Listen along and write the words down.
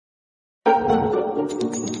Hey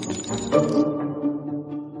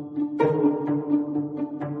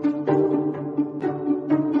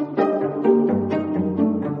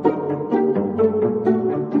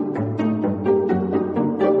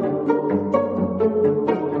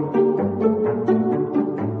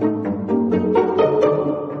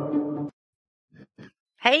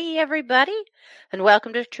everybody, and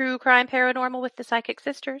welcome to True Crime Paranormal with the Psychic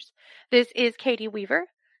Sisters. This is Katie Weaver,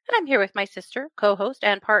 and I'm here with my sister, co-host,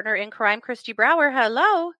 and partner in crime, Kristi Brower.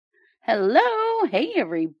 Hello. Hello. Hey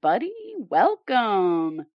everybody.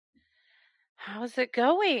 Welcome. How's it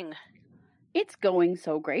going? It's going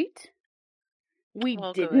so great. We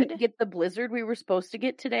didn't good. get the blizzard we were supposed to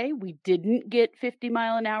get today. We didn't get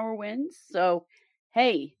 50-mile-an-hour winds. So,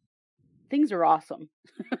 hey, things are awesome.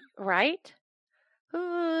 Right?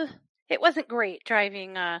 It wasn't great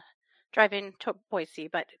driving to Boise,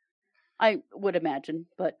 but I would imagine,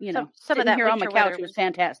 but some of sitting that here on my winter weather couch was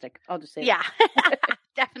fantastic. I'll just say yeah,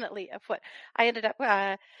 definitely afoot. I ended up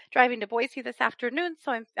driving to Boise this afternoon,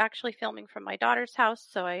 so I'm actually filming from my daughter's house.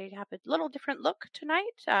 So I have a little different look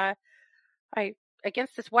tonight. I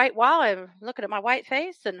against this white wall, I'm looking at my white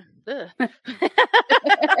face, and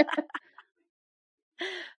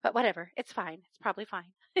but whatever, it's fine. It's probably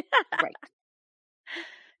fine. Right.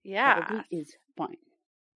 Yeah, probably is fine.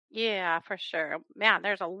 Yeah, for sure. Man,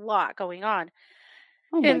 there's a lot going on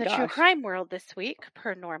in the true crime world this week,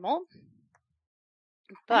 per normal.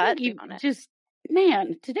 But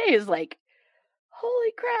man, today is like,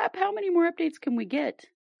 holy crap! How many more updates can we get?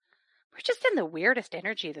 We're just in the weirdest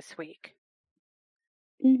energy this week.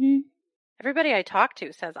 Mm-hmm. Everybody I talk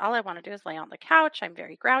to says all I want to do is lay on the couch. I'm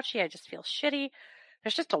very grouchy. I just feel shitty.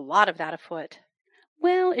 There's just a lot of that afoot.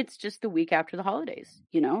 Well, it's just the week after the holidays.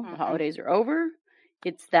 The holidays are over.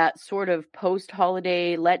 It's that sort of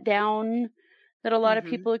post-holiday letdown that a lot of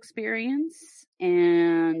people experience.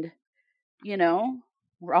 And,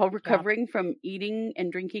 we're all recovering from eating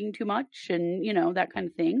and drinking too much and, that kind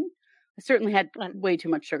of thing. I certainly had way too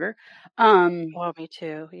much sugar. Me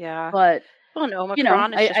too. Yeah. But, and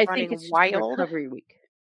Omicron is just I running think it's wild. just a recovery week.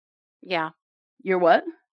 Yeah. You're what?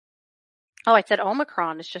 Oh, I said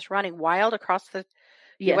Omicron is just running wild across the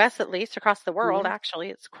U.S., at least, across the world, actually.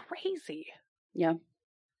 It's crazy. Yeah.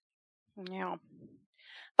 Yeah.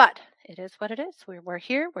 But it is what it is. We're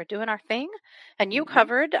here. We're doing our thing. And you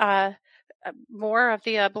covered more of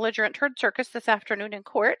the belligerent turd circus this afternoon in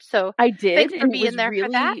court. So I did. Thanks for and being it was there really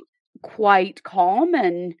for that. Quite calm.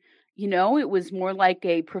 And, it was more like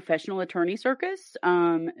a professional attorney circus.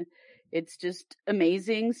 It's just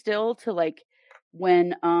amazing still to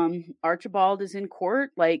when Archibald is in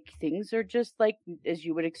court, things are just as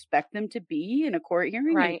you would expect them to be in a court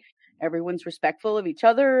hearing. Right. Everyone's respectful of each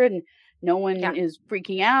other and no one is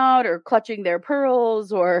freaking out or clutching their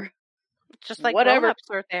pearls or just like whatever. Grown-ups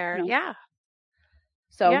are there. Yeah.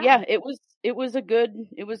 So it was good.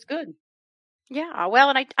 Yeah. Well,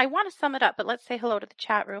 and I want to sum it up, but let's say hello to the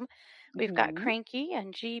chat room. We've got Cranky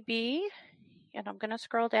and GB, and I'm going to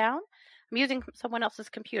scroll down. I'm using someone else's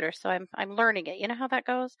computer, so I'm learning it. You know how that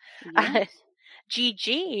goes? Yes.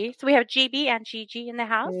 GG. So we have GB and GG in the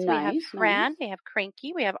house. Nice, we have Fran. We have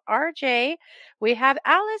Cranky. We have RJ. We have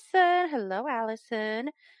Allison. Hello, Allison.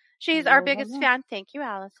 She's our biggest fan. Thank you,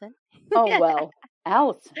 Allison. Oh, well,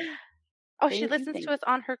 Allison. Oh, she listens to us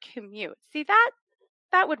on her commute. See,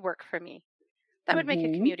 that would work for me. That would make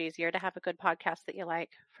a commute easier to have a good podcast that you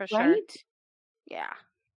like, for sure. Right? Yeah.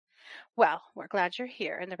 Well, we're glad you're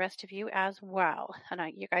here, and the rest of you as well. And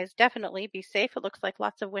you guys definitely be safe. It looks like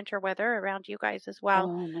lots of winter weather around you guys as well.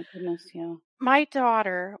 Oh, my goodness, yeah. My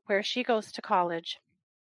daughter, where she goes to college,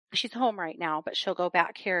 she's home right now, but she'll go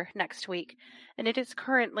back here next week. And it is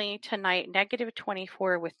currently tonight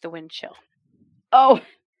 -24 with the wind chill. Oh.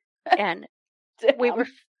 And we were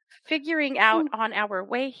figuring out on our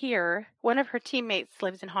way here, one of her teammates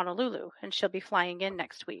lives in Honolulu, and she'll be flying in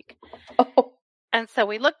next week. Oh. And so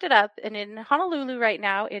we looked it up, and in Honolulu right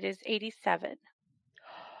now, it is 87.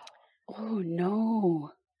 Oh,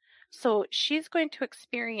 no. So she's going to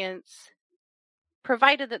experience,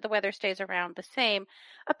 provided that the weather stays around the same,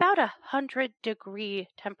 about 100-degree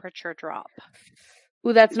temperature drop.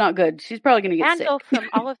 Well, that's not good. She's probably going to get sick. And go from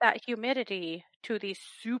all of that humidity to the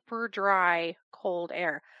super dry, cold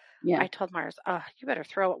air. Yeah. I told Mars, you better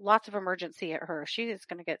throw lots of emergency at her. She is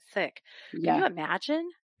going to get sick. Yeah. Can you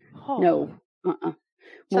imagine? Oh. No. So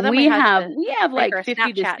well, then we have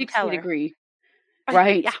 50 to 60 degree,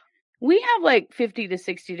 right? Yeah. We have 50 to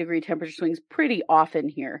 60 degree temperature swings pretty often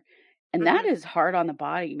here. And that is hard on the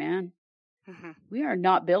body, man. We are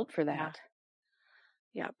not built for that.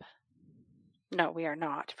 Yeah. Yep. No, we are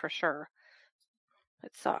not, for sure.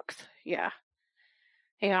 It sucks. Yeah.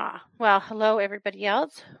 Yeah. Well, hello everybody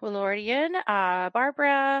else. Willorian,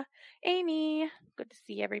 Barbara, Amy. Good to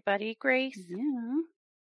see everybody. Grace. Yeah.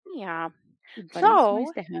 Yeah. Everybody, it's nice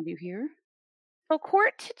So, to have you here.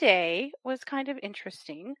 court today was kind of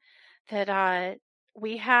interesting that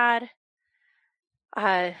we had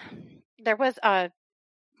there was a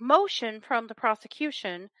motion from the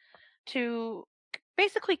prosecution to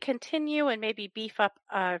basically continue and maybe beef up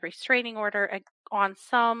a restraining order on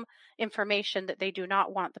some information that they do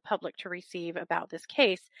not want the public to receive about this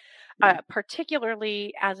case, Yeah.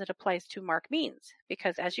 particularly as it applies to Mark Means,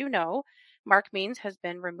 because as you know, Mark Means has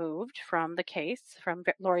been removed from the case from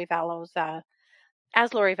Laundrie Vallow's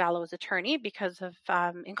as Laundrie Vallow's attorney because of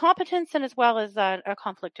incompetence and as well as a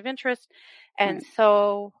conflict of interest, and Right.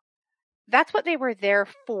 so that's what they were there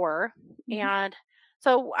for. Mhm. And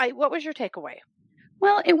so, what was your takeaway?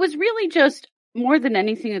 Well, it was really just more than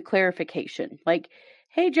anything a clarification. Like,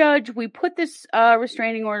 hey, Judge, we put this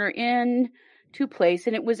restraining order in to place,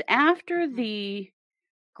 and it was after the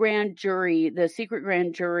grand jury, the secret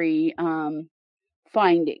grand jury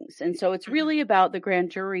findings. And so it's really about the grand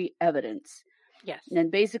jury evidence. Yes. And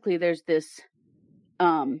basically there's this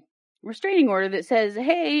restraining order that says,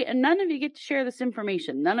 hey, none of you get to share this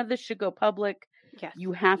information. None of this should go public. Yes.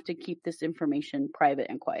 You have to keep this information private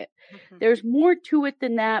and quiet. There's more to it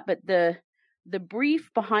than that, but the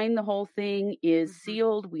brief behind the whole thing is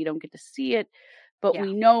sealed. We don't get to see it, but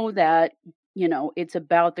we know that, it's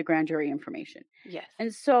about the grand jury information. Yes.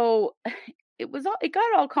 And so it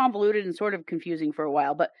got all convoluted and sort of confusing for a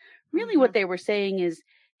while, but really what they were saying is,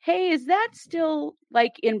 hey, is that still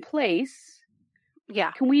like in place?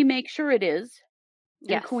 Yeah. Can we make sure it is?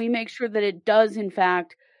 Yes. And can we make sure that it does in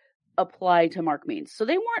fact apply to Mark Means? So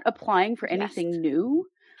they weren't applying for anything new.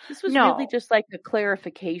 This was really just like a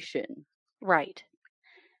clarification. Right.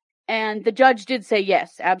 And the judge did say,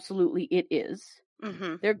 yes, absolutely it is.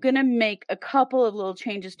 They're going to make a couple of little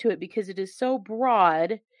changes to it because it is so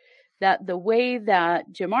broad that the way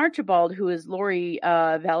that Jim Archibald, who is Laundrie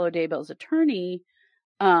Vallow Daybell's attorney,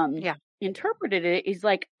 interpreted it is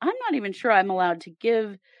like, I'm not even sure I'm allowed to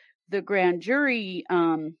give the grand jury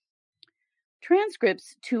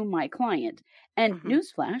transcripts to my client. And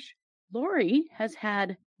newsflash, Laundrie has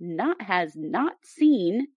not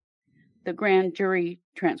seen the grand jury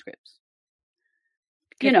transcripts.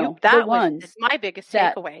 That was my biggest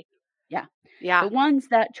takeaway. Yeah. Yeah. The ones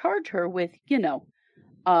that charge her with,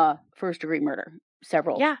 first degree murder,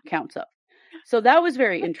 several counts of. So that was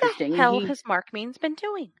very interesting. What the hell has Mark Means been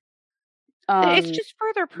doing? It's just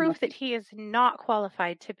further proof that he is not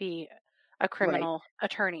qualified to be a criminal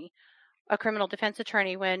attorney, a criminal defense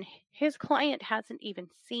attorney, when his client hasn't even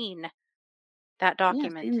seen that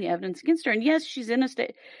document. Seen the evidence against her. And yes, she's in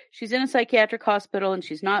a psychiatric hospital and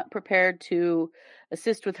she's not prepared to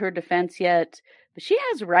assist with her defense yet, but she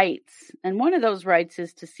has rights. And one of those rights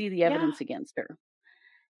is to see the evidence against her.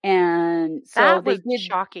 And so that was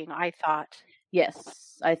shocking, I thought.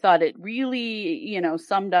 Yes, I thought it really,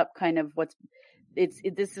 summed up kind of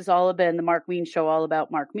this has all been the Mark Means show, all about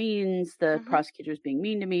Mark Means, the prosecutors being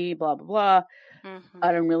mean to me, blah, blah, blah.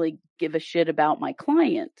 I don't really give a shit about my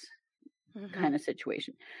client kind of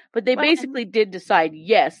situation. But they basically did decide,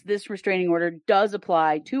 yes, this restraining order does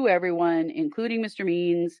apply to everyone, including Mr.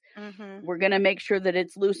 Means. We're going to make sure that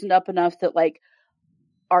it's loosened up enough that like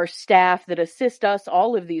our staff that assist us,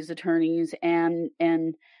 all of these attorneys and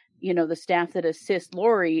the staff that assist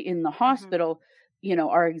Laundrie in the hospital,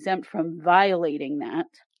 are exempt from violating that.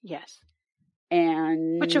 Yes.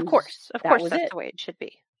 And which of course that's the way it should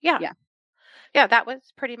be. Yeah. Yeah. Yeah. That was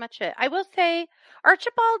pretty much it. I will say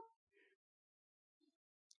Archibald,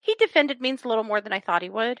 he defended Means a little more than I thought he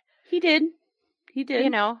would. He did.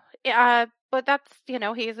 But that's, he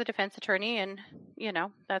is a defense attorney and,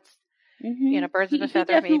 that's, birds of a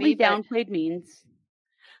feather. He definitely downplayed Means.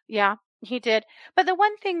 Yeah, he did. But the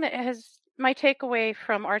one thing that has my takeaway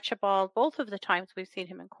from Archibald, both of the times we've seen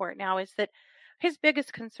him in court now, is that his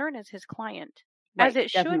biggest concern is his client, as it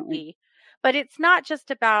should be. But it's not just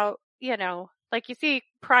about, like you see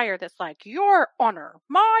prior that's like, Your Honor,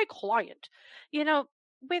 my client.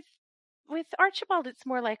 With Archibald, it's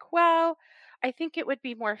more like, well, I think it would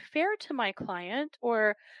be more fair to my client,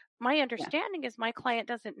 or my understanding is my client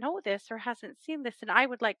doesn't know this or hasn't seen this, and I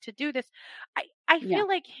would like to do this. I feel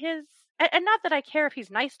like and not that I care if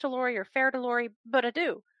he's nice to Laundrie or fair to Laundrie, but I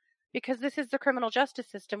do, because this is the criminal justice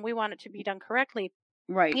system. We want it to be done correctly.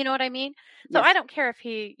 Right. You know what I mean? So I don't care if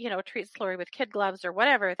he, treats Laundrie with kid gloves or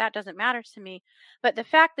whatever. That doesn't matter to me. But the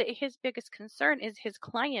fact that his biggest concern is his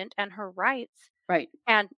client and her rights, right,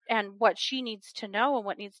 and what she needs to know and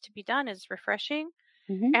what needs to be done is refreshing.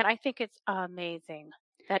 And I think it's amazing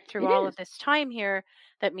that through It all is. of this time here,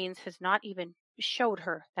 that means has not even showed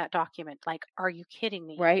her that document. Like, are you kidding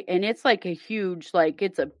me? Right. And it's like a huge, like,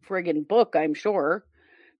 it's a friggin' book, I'm sure,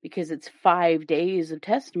 because it's 5 days of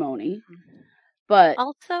testimony. Mhm. But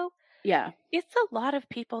Also, yeah, it's a lot of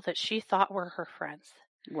people that she thought were her friends.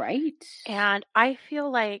 right. And I feel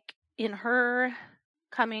like in her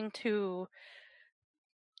coming to,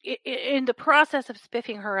 in the process of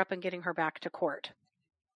spiffing her up and getting her back to court,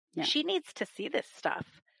 Yeah. she needs to see this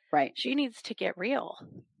stuff. Right. She needs to get real.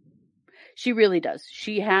 She really does.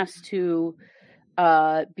 She has to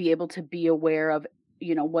be able to be aware of,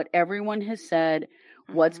 what everyone has said,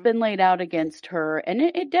 what's Mhm. been laid out against her. And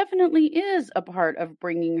it definitely is a part of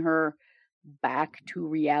bringing her back to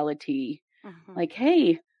reality. Mhm. Like,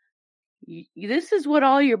 hey, this is what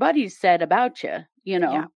all your buddies said about you,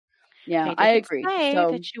 Yeah. Yeah, They I didn't agree. say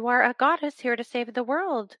So, that you are a goddess here to save the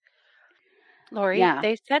world, Lori. yeah,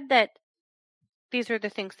 They said that these are the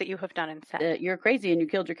things that you have done and said. you're crazy and you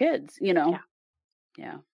killed your kids, Yeah.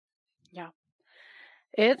 Yeah. Yeah.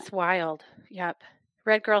 It's wild. Yep.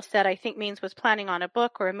 Red Girl said, I think Means was planning on a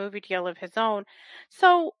book or a movie deal of his own.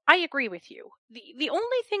 So I agree with you. The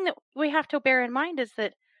only thing that we have to bear in mind is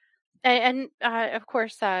that, and of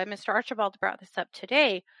course, Mr. Archibald brought this up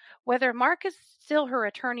today, whether Mark is still her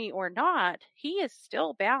attorney or not, he is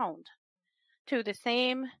still bound to the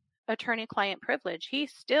same attorney-client privilege.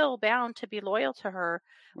 He's still bound to be loyal to her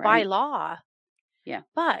by Right. law. Yeah.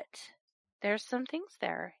 But there's some things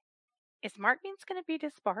there. Is Mark Means going to be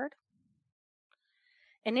disbarred?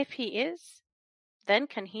 And if he is, then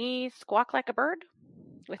can he squawk like a bird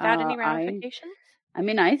without any I ramifications? I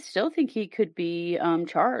mean, I still think he could be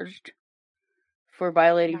charged for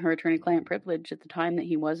violating Yeah, her attorney-client privilege at the time that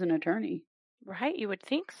he was an attorney. right. You would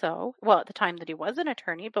think so. Well, at the time that he was an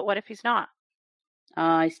attorney, but what if he's not?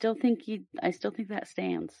 I still think that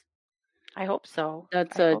stands. I hope so.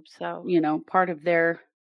 That's I hope so. part of their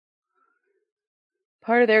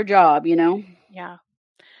job, Yeah.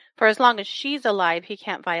 For as long as she's alive, he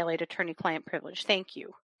can't violate attorney-client privilege. Thank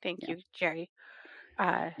you. Thank Yeah. you, Jerry.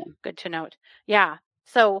 Yeah. Good to note. Yeah.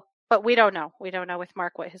 So, but we don't know. We don't know with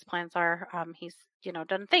Mark what his plans are. He's,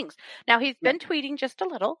 done things. Now he's been Right. tweeting just a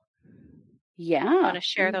little. Yeah. Want to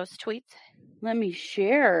share those tweets? Let me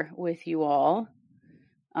share with you all.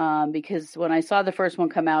 Because when I saw the first one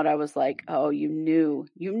come out, I was like, oh, you knew.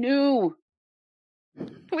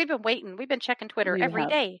 We've been waiting. We've been checking Twitter We every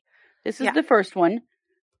have. day. This is Yeah. the first one.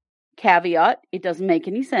 Caveat, it doesn't make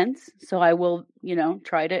any sense. So I will,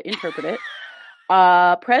 try to interpret it.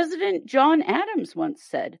 President John Adams once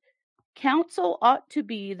said, counsel ought to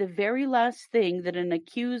be the very last thing that an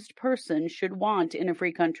accused person should want in a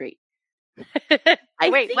free country. I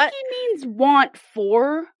Wait, think what? he means want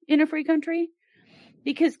for in a free country,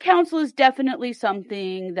 because counsel is definitely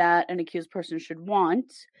something that an accused person should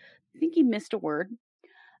want. I think he missed a word.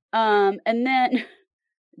 And then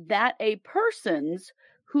that a person's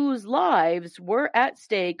whose lives were at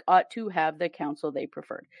stake ought to have the counsel they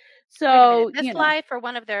preferred. Wait a So, minute. This live for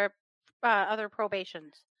one of their other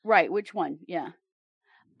probations. Right, which one? Yeah.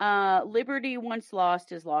 Liberty once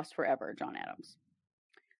lost is lost forever, John Adams.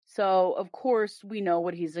 So, of course, we know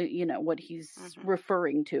what he's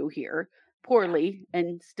referring to here. Poorly,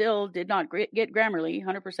 and still did not get Grammarly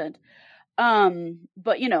 100%.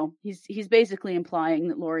 But he's basically implying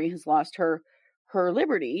that Lori has lost her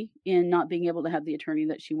liberty in not being able to have the attorney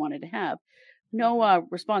that she wanted to have. No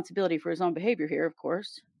responsibility for his own behavior here, of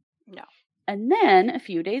course. No. And then a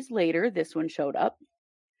few days later, this one showed up.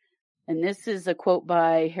 And this is a quote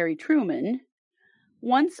by Harry Truman.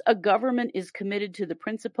 Once a government is committed to the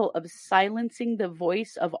principle of silencing the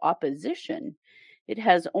voice of opposition, it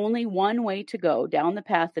has only one way to go, down the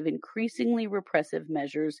path of increasingly repressive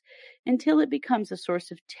measures until it becomes a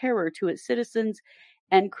source of terror to its citizens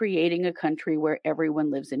and creating a country where everyone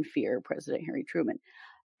lives in fear. President Harry Truman.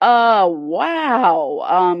 Wow.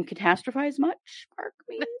 Catastrophize much, Mark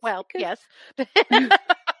means? Well, yes.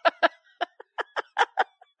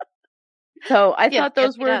 So I thought Yes,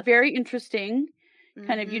 those he were does. very interesting.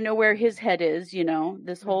 Kind of, where his head is,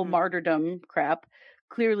 this whole Mhm. martyrdom crap,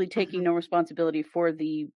 clearly taking no responsibility for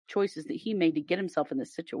the choices that he made to get himself in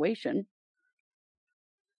this situation.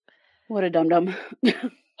 What a dum-dum.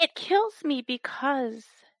 It kills me because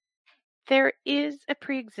there is a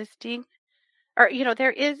pre-existing, or,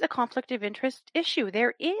 there is a conflict of interest issue.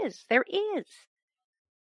 There is.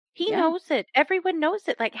 He Yeah. knows it. Everyone knows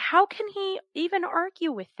it. Like, how can he even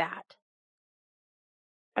argue with that?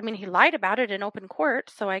 I mean, he lied about it in open court,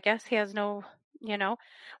 so I guess he has no,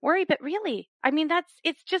 worry. But really, I mean,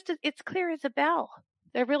 it's clear as a bell.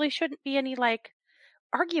 There really shouldn't be any,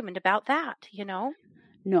 argument about that,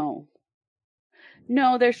 No.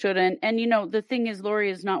 No, there shouldn't. And, the thing is, Lori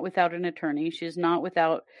is not without an attorney. She's not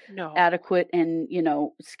without No, adequate and,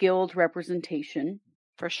 skilled representation.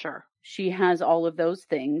 for sure. She has all of those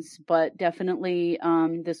things, but definitely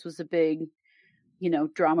this was a big,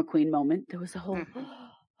 drama queen moment. There was a whole,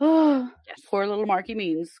 Yes. poor little Marky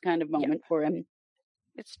Means kind of moment for him.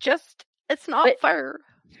 It's not fair.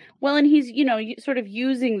 Well, and he's, sort of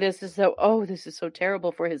using this as though, this is so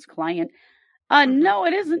terrible for his client. No,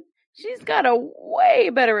 it isn't. She's got a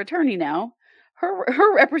way better attorney now.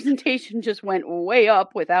 Her representation just went way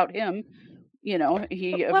up without him.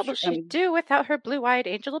 What will she do without her blue-eyed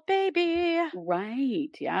angel baby? Right.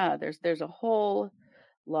 Yeah. There's a whole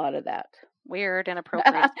lot of that. Weird,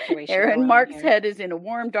 inappropriate situation. Aaron Mark's head is in a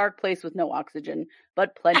warm, dark place with no oxygen,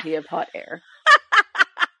 but plenty of hot air.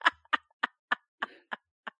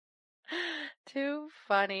 Too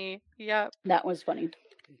funny. Yep. That was funny.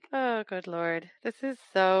 Oh, good Lord. This is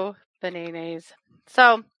so bananas.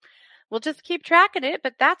 So we'll just keep tracking it,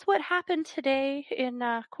 but that's what happened today in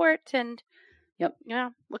court. And yep. Yeah,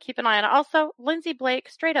 we'll keep an eye on it. Also, Lindsay Blake,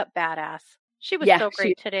 straight up badass. She was so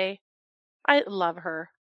great today. I love her.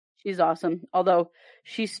 She's awesome. Although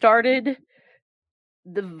she started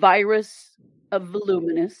the virus of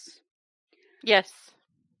voluminous. Yes.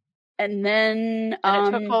 And then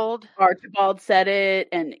it took hold. Archibald said it,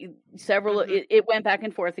 and several. It went back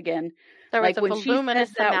and forth again. There was a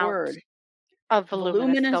voluminous amount of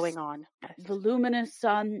voluminous going on. Yes. Voluminous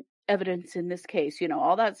evidence in this case.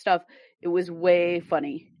 All that stuff. It was way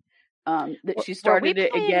funny. That she started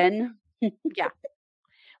it again. Yeah.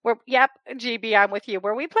 Yep, GB, I'm with you.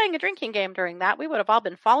 Were we playing a drinking game during that? We would have all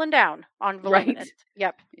been falling down on voluminous. Right.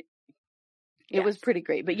 Yep. It was pretty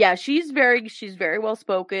great. But yeah, she's very well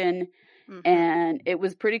spoken. And it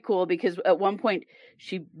was pretty cool because at one point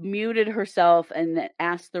she muted herself and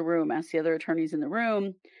asked the other attorneys in the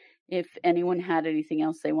room if anyone had anything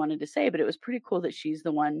else they wanted to say. But it was pretty cool that she's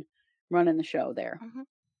the one running the show there.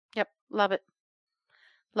 Yep. Love it.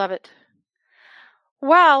 Love it.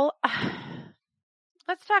 Well,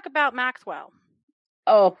 let's talk about Maxwell.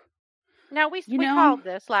 Oh. Now, we called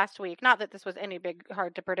this last week. Not that this was any big,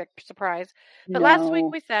 hard to predict surprise. But last week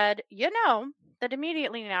we said, that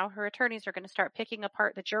immediately now her attorneys are going to start picking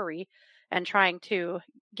apart the jury and trying to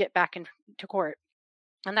get back into court.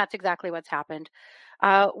 And that's exactly what's happened.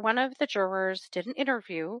 One of the jurors did an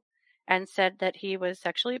interview and said that he was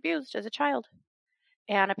sexually abused as a child.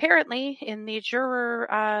 And apparently in the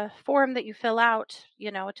juror form that you fill out,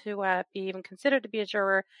 to be even considered to be a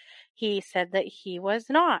juror, he said that he was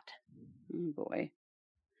not. Oh boy.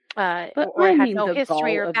 Or had no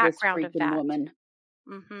history or background of that. Woman.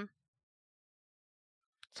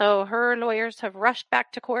 So her lawyers have rushed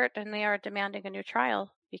back to court and they are demanding a new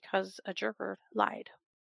trial because a juror lied.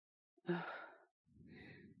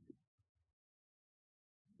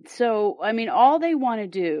 So, all they want to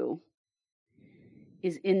do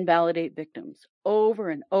is invalidate victims over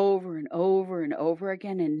and over and over and over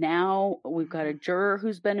again. And now we've got a juror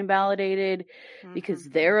who's been invalidated because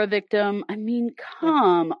they're a victim.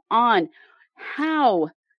 Come on. How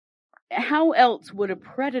else would a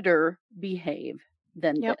predator behave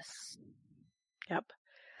than this? Yep.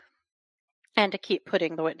 And to keep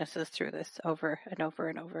putting the witnesses through this over and over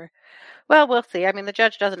and over. Well, we'll see. The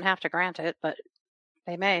judge doesn't have to grant it, but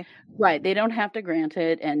they may. Right. They don't have to grant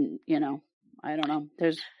it. And, I don't know.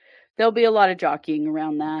 There'll be a lot of jockeying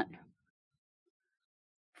around that.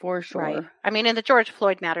 For sure. Right. In the George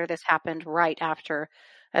Floyd matter, this happened right after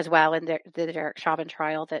as well in the Derek Chauvin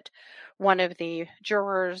trial, that one of the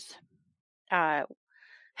jurors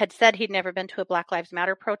had said he'd never been to a Black Lives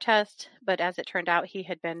Matter protest, but as it turned out, he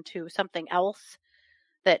had been to something else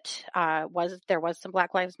that there was some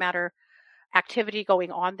Black Lives Matter activity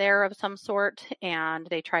going on there of some sort, and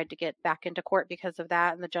they tried to get back into court because of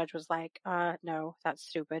that, and the judge was like, no, that's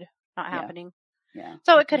stupid, not happening. Yeah.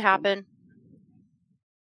 So it could happen.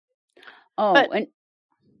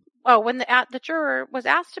 When the juror was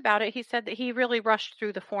asked about it, he said that he really rushed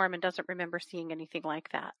through the form and doesn't remember seeing anything like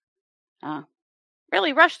that.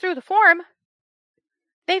 Really rushed through the form?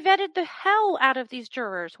 They vetted the hell out of these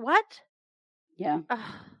jurors. What? Yeah.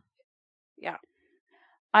 Yeah.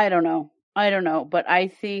 I don't know, but I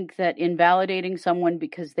think that invalidating someone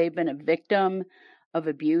because they've been a victim of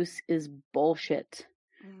abuse is bullshit.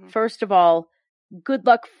 First of all, good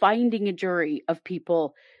luck finding a jury of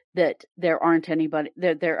people that there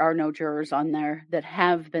are no jurors on there that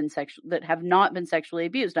have not been sexually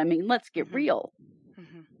abused. Let's get real.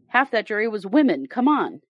 Half that jury was women. Come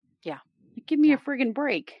on. Yeah. Give me a friggin'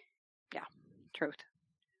 break. Yeah. Truth.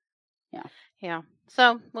 Yeah. Yeah.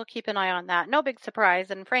 So we'll keep an eye on that. No big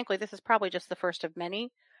surprise. And frankly, this is probably just the first of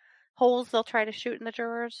many holes they'll try to shoot in the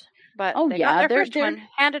jurors. But Oh they got yeah, their first one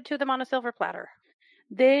handed to them on a silver platter.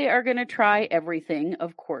 They are going to try everything,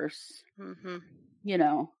 of course. Mm-hmm. You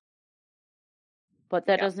know, but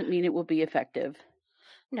that doesn't mean it will be effective.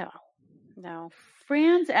 No.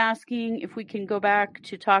 Fran's asking if we can go back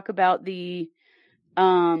to talk about the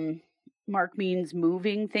Mark Means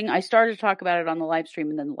moving thing. I started to talk about it on the live stream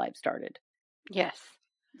and then the live started. Yes.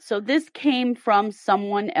 So this came from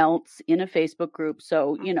someone else in a Facebook group.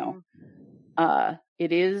 So, you know,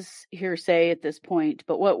 it is hearsay at this point.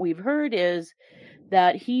 But what we've heard is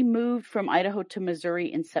that he moved from Idaho to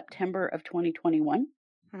Missouri in September of 2021.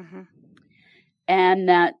 Mm-hmm. And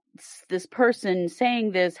that this person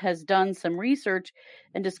saying this has done some research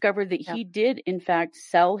and discovered that he did, in fact,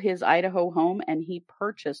 sell his Idaho home and he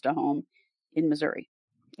purchased a home in Missouri.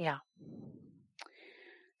 Yeah.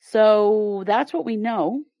 So that's what we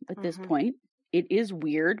know at this point. It is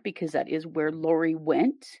weird because that is where Lori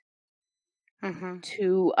went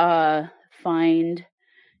to find,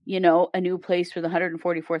 you know, a new place for the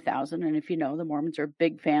 $144,000. And if you know, the Mormons are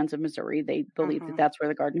big fans of Missouri. They believe that that's where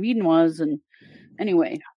the Garden of Eden was. And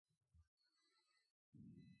anyway.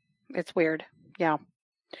 It's weird. Yeah.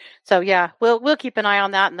 So yeah, we'll keep an eye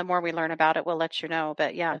on that, and the more we learn about it, we'll let you know.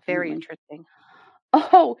 But yeah, definitely. Very interesting.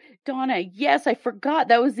 Oh, Donna, yes, I forgot.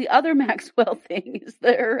 That was the other Maxwell thing, is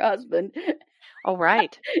that her husband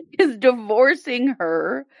right. is divorcing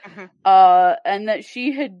her, and that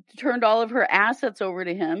she had turned all of her assets over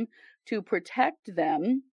to him to protect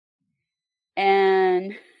them.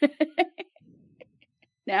 And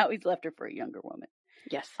now he's left her for a younger woman.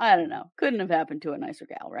 Yes. I don't know. Couldn't have happened to a nicer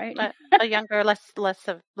gal, right? A younger, less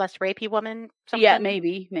rapey woman. Something? Yeah,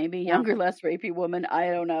 maybe younger, less rapey woman. I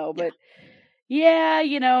don't know, but yeah,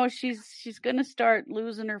 you know, she's gonna start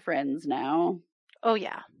losing her friends now. Oh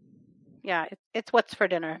yeah, it's what's for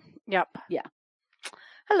dinner. Yep. Yeah.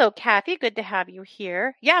 Hello, Kathy. Good to have you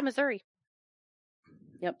here. Yeah, Missouri.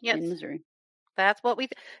 Yep. Yes. In Missouri. That's what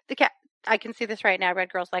I can see this right now.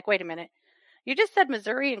 Red Girl's like, wait a minute. You just said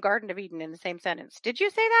Missouri and Garden of Eden in the same sentence. Did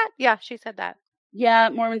you say that? Yeah, she said that. Yeah,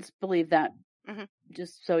 Mormons believe that.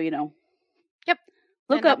 Just so you know. Yep.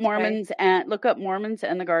 Look up Mormons and the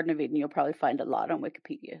Garden of Eden. You'll probably find a lot on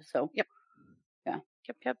Wikipedia. So. Yep. Yeah.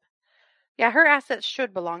 Yep. Yeah, her assets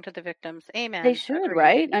should belong to the victims. Amen. They should,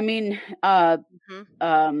 right? I mean,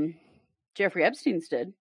 Jeffrey Epstein's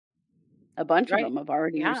did. A bunch of them have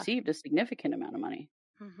already received a significant amount of money.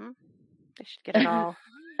 They should get it all.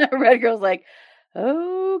 Red Girl's like,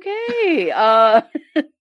 okay.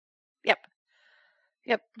 Yep.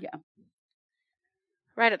 Yeah.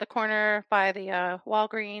 Right at the corner by the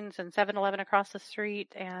Walgreens and 7-Eleven across the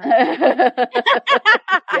street. And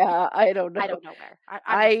yeah, I don't know. I don't know where.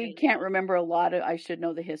 I can't remember a lot of. I should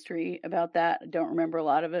know the history about that. I don't remember a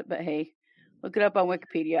lot of it, but hey, look it up on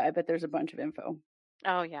Wikipedia. I bet there's a bunch of info.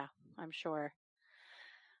 Oh yeah, I'm sure.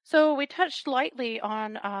 So we touched lightly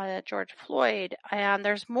on George Floyd, and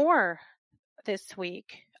there's more this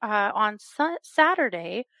week. On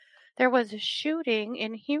Saturday, there was a shooting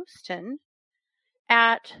in Houston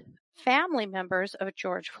at family members of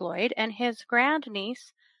George Floyd, and his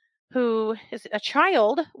grandniece, who is a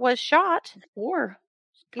child, was shot. 4.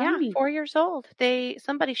 Yeah, 4 years old.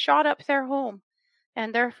 Somebody shot up their home,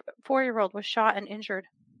 and their 4-year-old was shot and injured.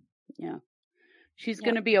 Yeah. She's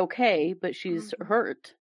going to be okay, but she's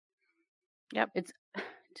hurt. Yep. It's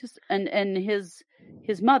just, and his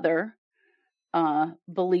mother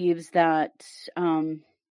believes that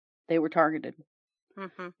they were targeted.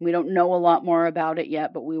 We don't know a lot more about it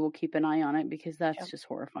yet, but we will keep an eye on it because that's just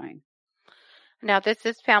horrifying. Now, this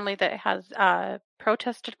is family that has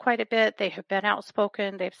protested quite a bit. They have been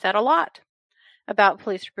outspoken. They've said a lot about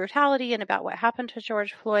police brutality and about what happened to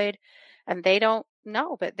George Floyd, and they don't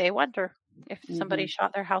know, but they wonder if somebody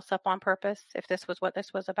shot their house up on purpose, if this was what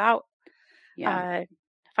this was about. Yeah.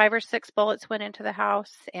 5 or 6 bullets went into the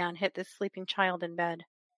house and hit this sleeping child in bed.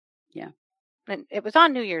 Yeah. And it was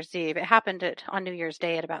on New Year's Eve. It happened on New Year's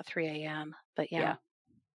Day at about 3 a.m. But yeah.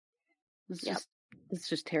 It's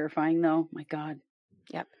just terrifying, though. My God.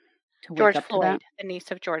 Yep. George Floyd, the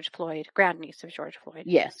niece of George Floyd, grandniece of George Floyd.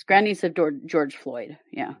 Yes, grandniece of George Floyd.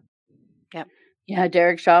 Yeah. Yep. Yeah,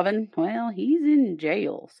 Derek Chauvin. Well, he's in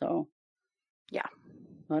jail, so. Yeah.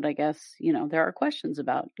 But I guess, there are questions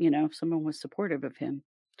about, if someone was supportive of him.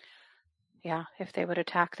 Yeah, if they would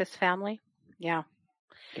attack this family. Yeah.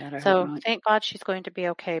 God, so thank God she's going to be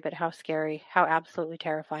okay, but how scary, how absolutely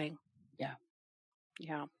terrifying. Yeah.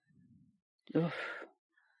 Yeah. Oof.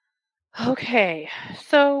 Okay,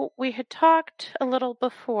 so we had talked a little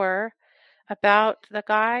before about the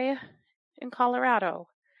guy in Colorado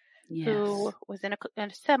who was in a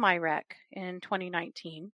semi-wreck in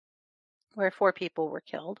 2019. where 4 people were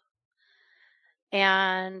killed.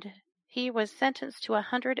 And he was sentenced to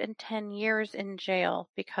 110 years in jail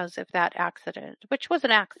because of that accident, which was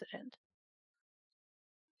an accident.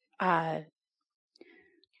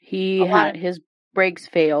 His brakes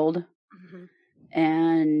failed. Mm-hmm.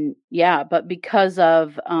 And yeah, but because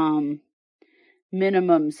of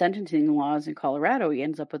minimum sentencing laws in Colorado, he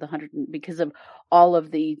ends up with 100 because of all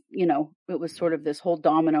of the, it was sort of this whole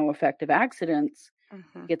domino effect of accidents.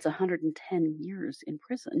 Mm-hmm. Gets 110 years in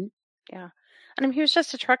prison. Yeah. And I mean, he was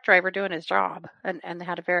just a truck driver doing his job and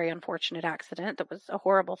had a very unfortunate accident that was a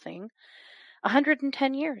horrible thing.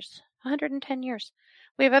 110 years. 110 years.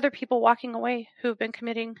 We have other people walking away who've been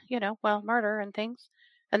committing, murder and things.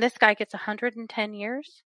 And this guy gets 110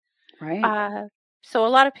 years. Right. So a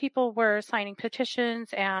lot of people were signing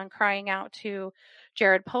petitions and crying out to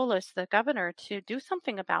Jared Polis, the governor, to do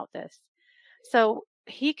something about this. So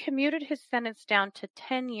he commuted his sentence down to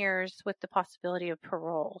 10 years with the possibility of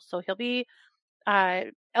parole. So he'll be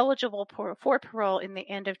eligible for parole in the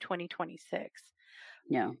end of 2026.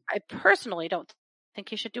 Yeah. I personally don't think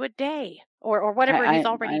he should do a day or whatever he's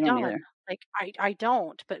already done. Either. Like, I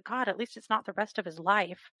don't, but God, at least it's not the rest of his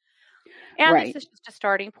life. And right. This is just a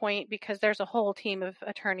starting point because there's a whole team of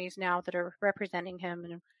attorneys now that are representing him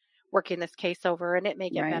and working this case over, and it may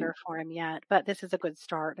get better for him yet, but this is a good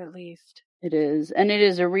start at least. It is. And it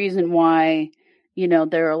is a reason why,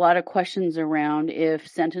 there are a lot of questions around if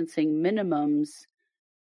sentencing minimums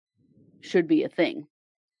should be a thing,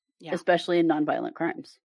 especially in nonviolent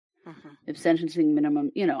crimes. Mm-hmm. If sentencing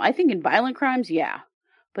minimum, I think in violent crimes, yeah.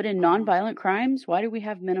 But in nonviolent crimes, why do we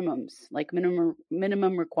have minimums, like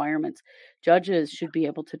minimum requirements? Judges should be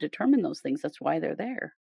able to determine those things. That's why they're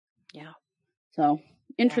there. Yeah. So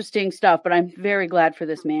interesting stuff, but I'm very glad for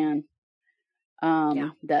this man.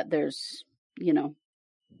 That there's,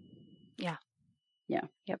 Yeah. Yeah.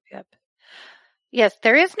 Yep. Yes,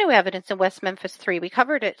 there is new evidence in West Memphis 3. We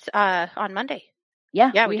covered it on Monday.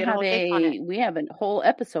 Yeah, we did a whole take on it. We have a whole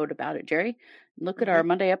episode about it, Jerry. Look at our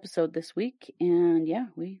Monday episode this week, and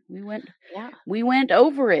we went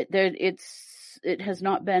over it. It has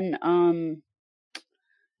not been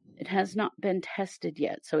tested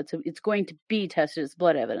yet, so it's going to be tested as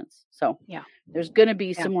blood evidence. So there's going to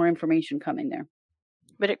be some more information coming there.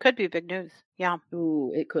 But it could be big news. Yeah.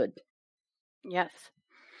 Ooh, it could. Yes.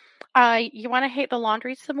 You want to hate the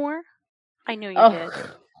Laundrie some more? I knew you did.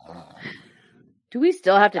 Do we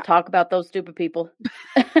still have to talk about those stupid people?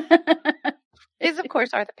 These, of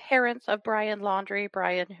course, are the parents of Brian Laundrie.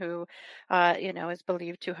 Brian, who, is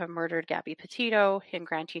believed to have murdered Gabby Petito in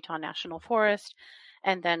Grand Teton National Forest,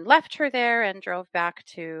 and then left her there and drove back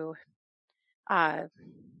to,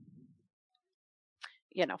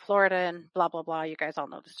 Florida and blah, blah, blah. You guys all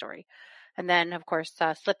know the story. And then, of course,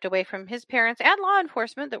 slipped away from his parents and law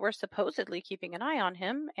enforcement that were supposedly keeping an eye on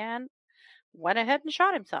him and went ahead and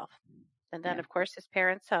shot himself. And then, of course, his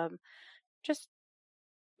parents just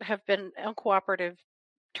have been uncooperative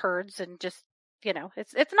turds and just,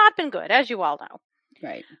 it's not been good, as you all know.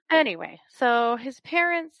 Right. Anyway, so his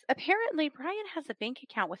parents, apparently Brian has a bank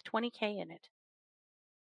account with $20,000 in it.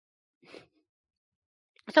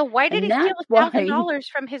 So why did he steal $1,000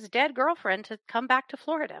 from his dead girlfriend to come back to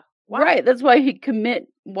Florida? Why? Right. That's why he commit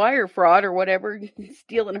wire fraud or whatever,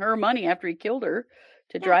 stealing her money after he killed her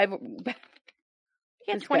to drive back.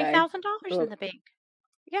 He had $20,000 in the bank.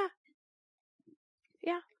 Yeah.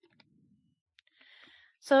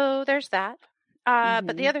 So there's that.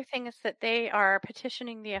 But the other thing is that they are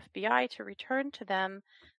petitioning the FBI to return to them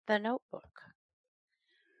the notebook.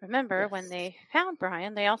 Remember, when they found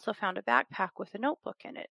Brian, they also found a backpack with a notebook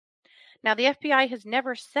in it. Now, the FBI has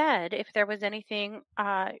never said if there was anything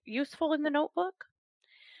useful in the notebook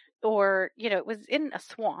or, it was in a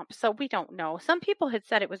swamp, so we don't know. Some people had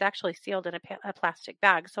said it was actually sealed in a plastic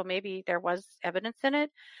bag, so maybe there was evidence in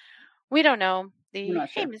it. We don't know.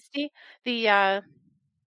 Hey, Misty, the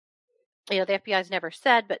FBI's never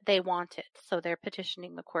said, but they want it, so they're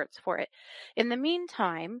petitioning the courts for it. In the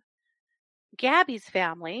meantime, Gabby's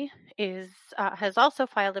family has also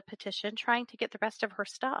filed a petition trying to get the rest of her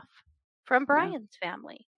stuff from Brian's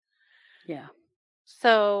family. Yeah.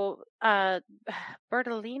 So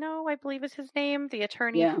Bertolino, I believe is his name, the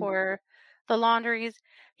attorney for the Laundries,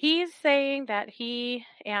 he's saying that he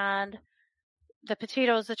and the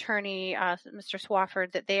Petito's attorney, Mr.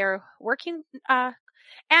 Swafford, that they are working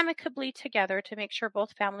amicably together to make sure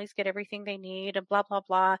both families get everything they need and blah, blah,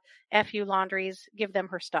 blah. F you Laundries, give them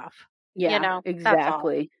her stuff. Yeah,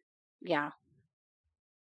 exactly. That's all.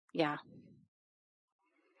 Yeah.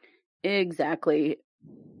 Exactly.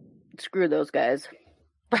 Screw those guys.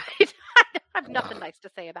 Right. I have nothing nice to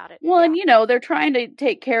say about it. Well, Yeah. and they're trying to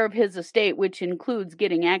take care of his estate, which includes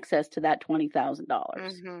getting access to that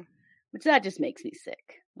 $20,000, which that just makes me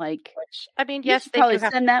sick. Like, Which, I mean, you yes, should they probably do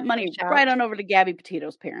have send to that money reach right out, on over to Gabby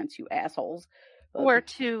Petito's parents, you assholes. or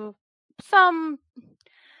to some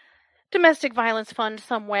domestic violence fund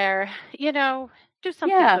somewhere, do something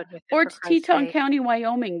Yeah, good with it, or for to Christ's Teton sake. County,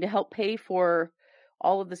 Wyoming, to help pay for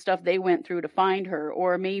all of the stuff they went through to find her,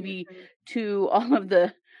 or maybe Mhm. to all of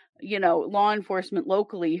the, law enforcement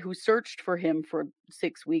locally who searched for him for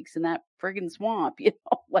 6 weeks in that friggin' swamp,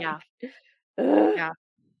 like, Yeah. ugh. Yeah.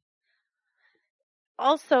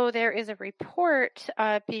 Also, there is a report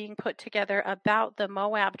being put together about the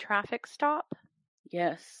Moab traffic stop,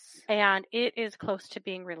 Yes. and it is close to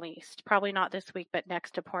being released. Probably not this week, but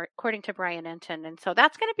next, according to Brian Enton. And so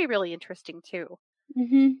that's going to be really interesting too,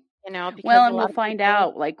 Mhm. Well, because a and we'll lot of find people,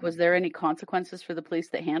 out, like, was there any consequences for the police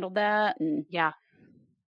that handled that and yeah,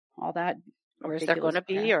 all that or is there going ridiculous to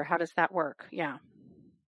be, crap? or how does that work? Yeah.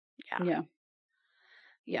 Yeah. Yeah.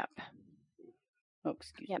 Yep. Oh,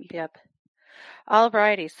 excuse Yep. me. Yep. All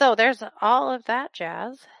righty. So there's all of that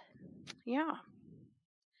jazz. Yeah.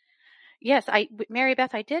 Yes, Mary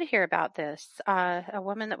Beth, I did hear about this. A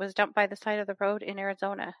woman that was dumped by the side of the road in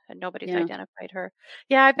Arizona, and nobody's Yeah. identified her.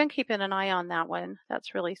 Yeah, I've been keeping an eye on that one.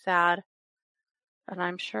 That's really sad, and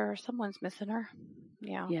I'm sure someone's missing her.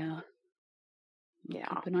 Yeah, Yeah. We'll yeah,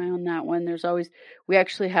 keep an eye on that one. We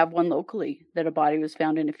actually have one locally that a body was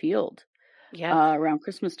found in a field yes, around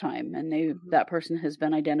Christmas time, and hmm that person has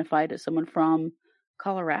been identified as someone from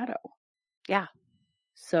Colorado. yeah.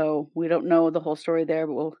 So we don't know the whole story there,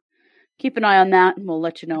 but we'll keep an eye on that, and we'll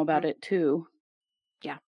let you know hmm about it too.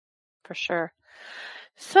 Yeah, for sure.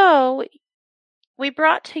 So we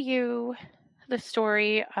brought to you the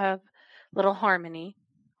story of little Harmony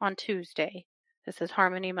on Tuesday. This is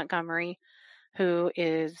Harmony Montgomery, who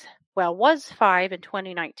was 5 in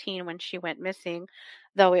 2019 when she went missing,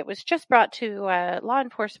 though it was just brought to law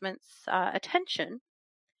enforcement's attention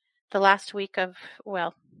the last week of,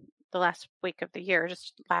 the last week of the year,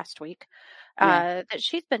 just last week, Yeah. that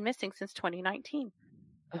she's been missing since 2019.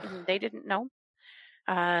 And they didn't know.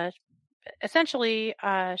 Uh, Essentially,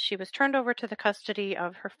 she was turned over to the custody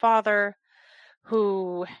of her father,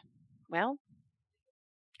 who, well,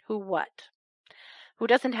 who what? Who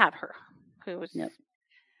doesn't have her, who's Yep.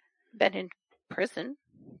 been in prison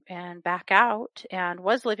and back out and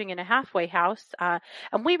was living in a halfway house.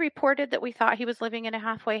 And we reported that we thought he was living in a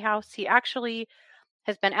halfway house. He actually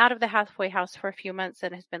has been out of the halfway house for a few months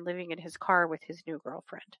and has been living in his car with his new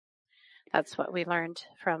girlfriend. That's what we learned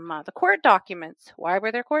from the court documents. Why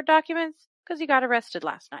were there court documents? Because he got arrested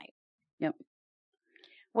last night. Yep.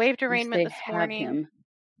 Waived At least arraignment they this have morning. him.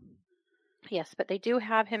 Yes, but they do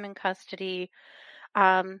have him in custody.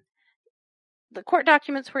 The court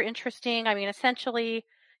documents were interesting. I mean, essentially,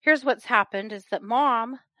 here's what's happened is that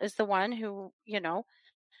mom is the one who,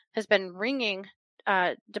 has been ringing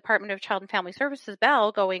Department of Child and Family Services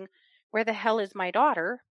bell going, where the hell is my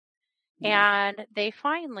daughter? Yeah. And they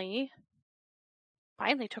finally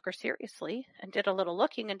took her seriously and did a little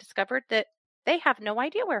looking and discovered that they have no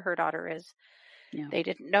idea where her daughter is. Yeah. They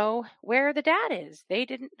didn't know where the dad is. They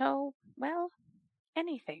didn't know,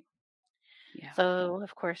 anything. Yeah. So,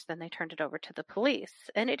 of course, then they turned it over to the police.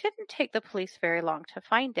 And it didn't take the police very long to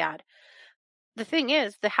find Dad. The thing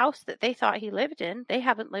is, the house that they thought he lived in, they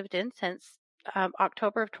haven't lived in since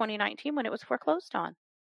October of 2019 when it was foreclosed on.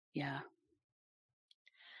 Yeah.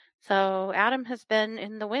 So Adam has been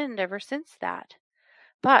in the wind ever since that.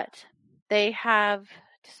 But they have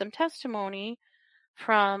some testimony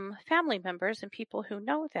from family members and people who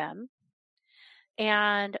know them.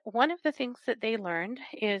 And one of the things that they learned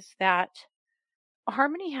is that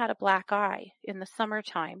Harmony had a black eye in the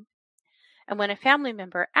summertime. And when a family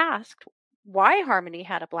member asked why Harmony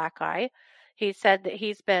had a black eye, he said that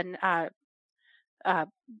he's been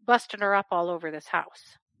busting her up all over this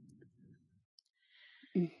house.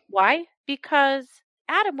 Mm. Why? Because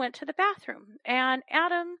Adam went to the bathroom, and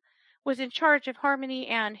Adam was in charge of Harmony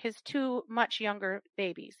and his two much younger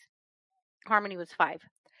babies. Harmony was 5.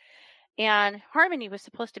 And Harmony was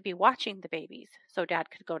supposed to be watching the babies so Dad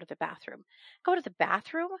could go to the bathroom. Go to the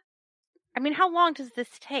bathroom? I mean, how long does this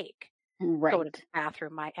take? Right. Go to the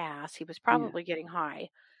bathroom, my ass. He was probably getting high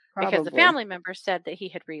because the Probably. family member said that he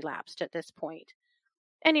had relapsed at this point.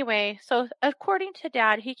 Anyway, so according to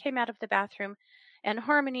Dad, he came out of the bathroom and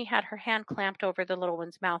Harmony had her hand clamped over the little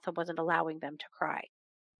one's mouth and wasn't allowing them to cry.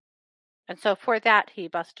 And so for that, he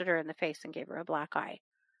busted her in the face and gave her a black eye.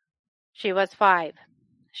 She was 5.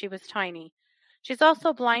 She was tiny. She's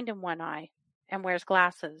also blind in one eye and wears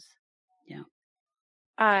glasses. Yeah.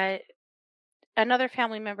 another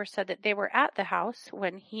family member said that they were at the house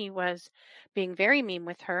when he was being very mean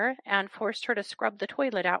with her and forced her to scrub the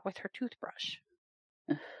toilet out with her toothbrush.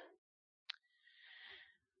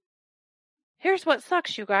 Here's what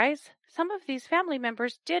sucks, you guys. Some of these family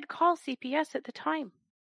members did call CPS at the time.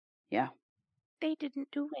 Yeah. They didn't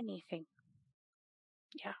do anything.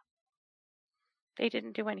 Yeah. They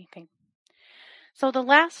didn't do anything. So the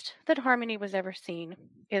last that Harmony was ever seen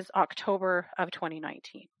is October of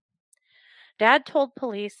 2019. Dad told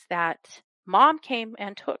police that Mom came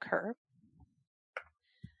and took her,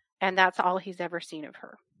 and that's all he's ever seen of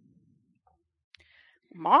her.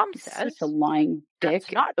 Mom says such a lying dick.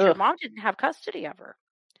 That's not true. Mom didn't have custody of her.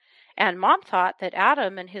 And Mom thought that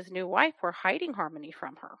Adam and his new wife were hiding Harmony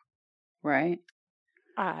from her. Right.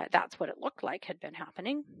 That's what it looked like had been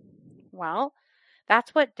happening. Well,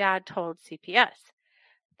 that's what Dad told CPS,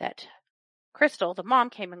 that Crystal, the mom,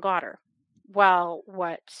 came and got her. Well,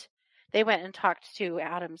 they went and talked to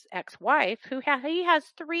Adam's ex-wife, who he has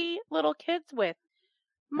 3 little kids with.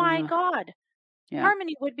 My God. Yeah.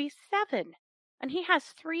 Harmony would be 7, and he has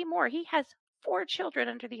 3 more. He has 4 children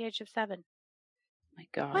under the age of 7. My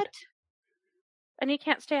God. What? And he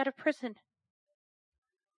can't stay out of prison.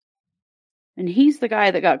 And he's the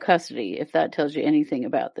guy that got custody, if that tells you anything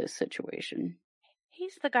about this situation.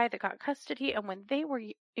 He's the guy that got custody, and when they were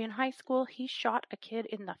in high school, he shot a kid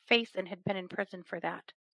in the face and had been in prison for that.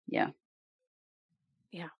 Yeah.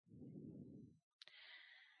 Yeah.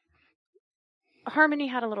 Harmony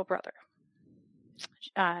had a little brother,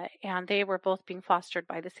 and they were both being fostered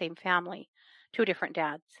by the same family, 2 different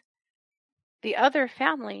dads. The other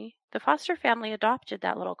family, the foster family, adopted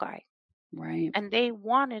that little guy. Right. And they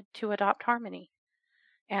wanted to adopt Harmony.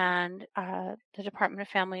 And the Department of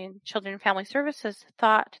Family and Children and Family Services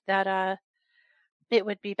thought that it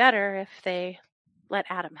would be better if they let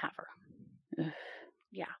Adam have her. Ugh.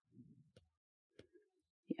 Yeah.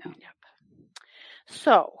 Yeah. Yep.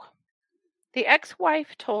 So, the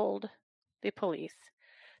ex-wife told the police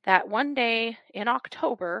that one day in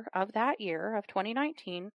October of that year, of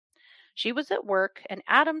 2019, she was at work and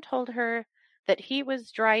Adam told her that he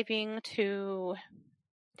was driving to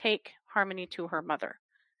take Harmony to her mother,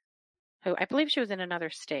 who I believe she was in another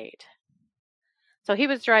state. So he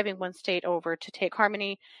was driving one state over to take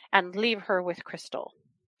Harmony and leave her with Crystal.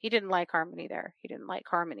 He didn't like Harmony there. He didn't like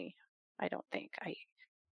Harmony, I don't think.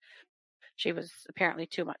 She was apparently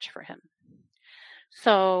too much for him.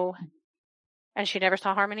 So, and she never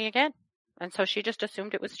saw Harmony again. And so she just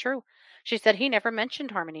assumed it was true. She said he never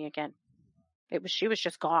mentioned Harmony again. She was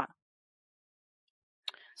just gone.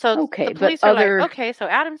 So okay, the police are like, okay, so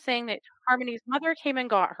Adam's saying that Harmony's mother came and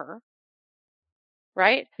got her,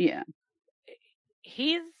 right? Yeah.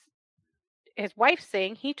 His wife's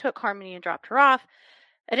saying he took Harmony and dropped her off.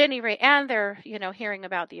 At any rate, and they're, hearing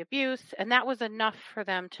about the abuse, and that was enough for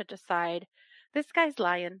them to decide this guy's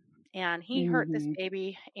lying, and he hurt this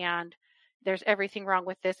baby, and there's everything wrong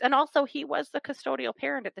with this. And also, he was the custodial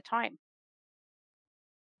parent at the time.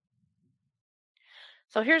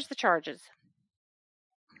 So here's the charges.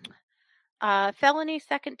 Felony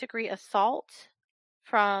second-degree assault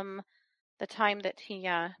from the time that he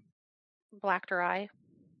blacked her eye.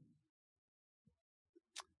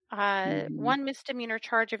 1 misdemeanor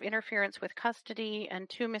charge of interference with custody and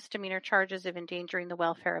 2 misdemeanor charges of endangering the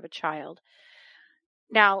welfare of a child.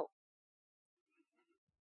 Now,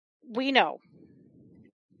 we know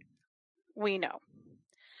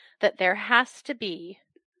that there has to be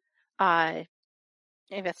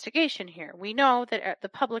investigation here. We know that the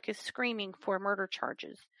public is screaming for murder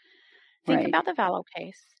charges. Think about the Vallow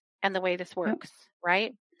case and the way this works,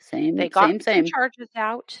 right? They got some charges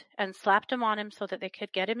out and slapped them on him so that they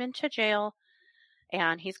could get him into jail.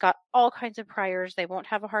 And he's got all kinds of priors. They won't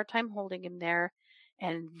have a hard time holding him there.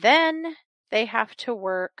 And then they have to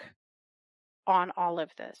work on all of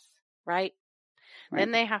this, right?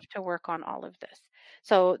 Then they have to work on all of this.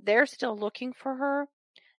 So they're still looking for her.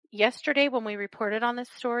 Yesterday, when we reported on this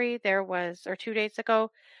story, or 2 days ago,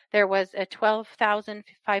 there was a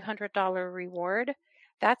 $12,500 reward.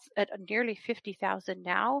 That's at nearly $50,000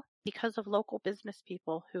 now because of local business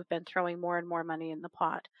people who've been throwing more and more money in the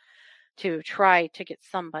pot to try to get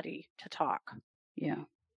somebody to talk. Yeah.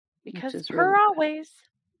 Because per always,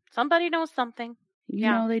 somebody knows something.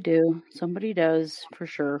 You know they do. Somebody does, for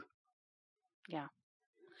sure. Yeah.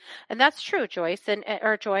 And that's true, Joy.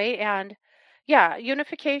 And yeah,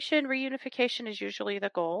 reunification is usually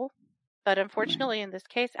the goal. But unfortunately, in this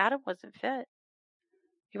case, Adam wasn't fit.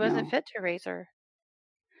 He wasn't fit to raise her.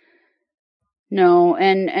 No,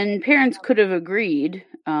 and parents could have agreed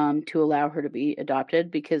to allow her to be adopted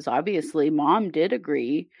because obviously Mom did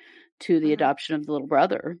agree to the adoption of the little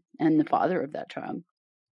brother and the father of that child.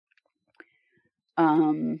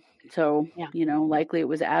 So, likely it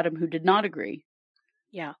was Adam who did not agree.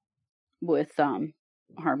 Yeah. With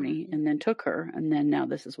Harmony, and then took her, and then now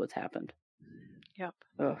this is what's happened. Yep.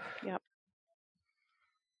 Ugh.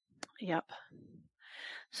 Yep.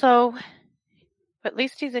 So, at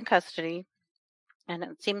least he's in custody, and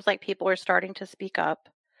it seems like people are starting to speak up,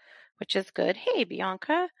 which is good. Hey,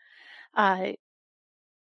 Bianca. Nice.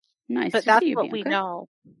 But that's what we know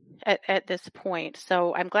at this point.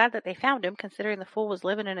 So I'm glad that they found him, considering the fool was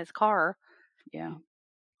living in his car. Yeah.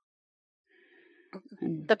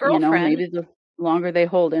 And, the girlfriend, maybe the longer they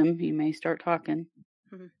hold him, he may start talking.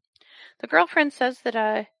 The girlfriend says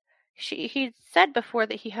that he said before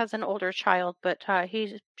that he has an older child, but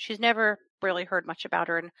she's never really heard much about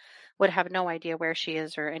her and would have no idea where she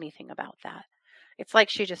is or anything about that. It's like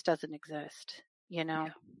she just doesn't exist, Yeah.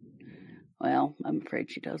 Well, I'm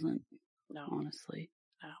afraid she doesn't. No. Honestly.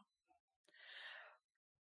 No.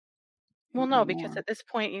 Well, no, because at this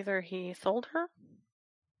point, either he sold her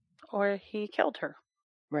or he killed her.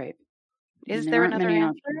 Right. Is there another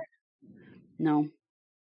answer? No.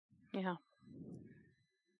 Yeah.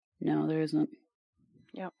 No, there isn't.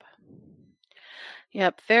 Yep.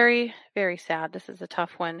 Very, very sad. This is a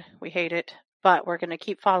tough one. We hate it, but we're going to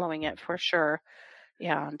keep following it for sure.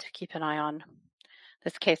 Yeah, and to keep an eye on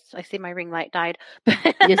this case. I see my ring light died.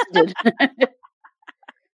 Yes, it did.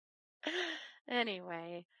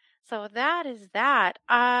 Anyway, so that is that.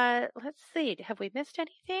 Let's see. Have we missed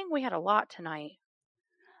anything? We had a lot tonight.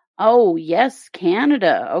 Oh, yes,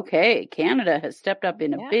 Canada. Okay, Canada has stepped up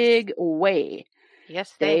in a big way.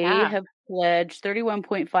 Yes, they have pledged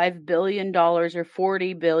 $31.5 billion or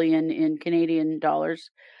 $40 billion in Canadian dollars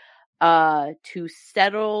to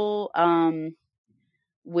settle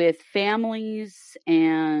with families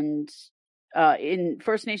and in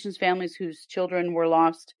First Nations families whose children were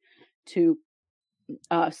lost to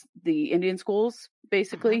the Indian schools,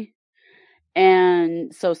 basically.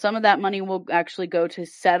 And so some of that money will actually go to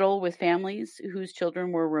settle with families whose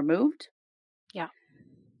children were removed. Yeah.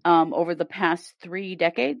 Over the past 3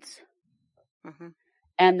 decades.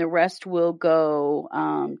 And the rest will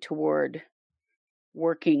go toward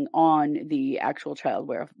working on the actual child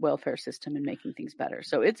welfare system and making things better.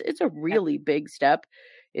 So it's a really big step.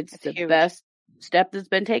 It's the huge. Best step that's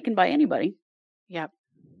been taken by anybody. Yep.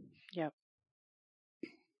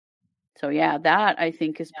 So yeah, that I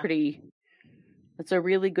think is that's a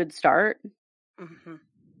really good start.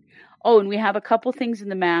 Oh, and we have a couple things in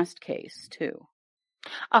the Mast case too.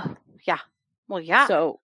 Oh, yeah. Well, yeah.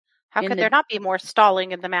 So how could there not be more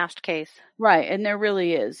stalling in the Mast case? Right, and there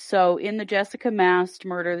really is. So in the Jessica Mast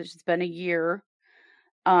murder, it's been a year.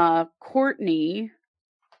 Courtney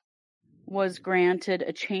was granted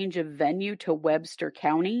a change of venue to Webster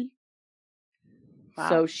County. Wow.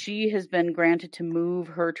 So she has been granted to move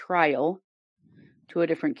her trial to a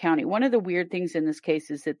different county. One of the weird things in this case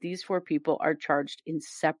is that these 4 people are charged in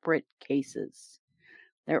separate cases.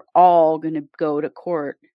 They're all going to go to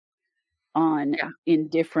court in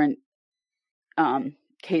different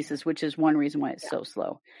cases, which is one reason why it's so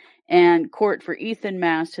slow. And court for Ethan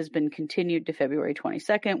Mast has been continued to February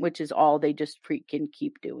 22nd, which is all they just freaking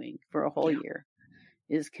keep doing for a whole year,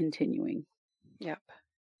 is continuing. Yep.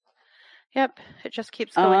 It just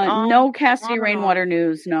keeps going on. No Cassidy Rainwater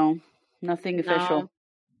news. No, nothing official.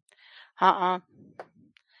 I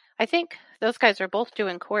think those guys are both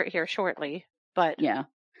doing court here shortly, but yeah,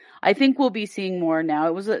 I think we'll be seeing more now.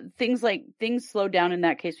 It was things slowed down in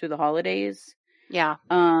that case through the holidays. Yeah.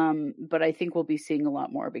 But I think we'll be seeing a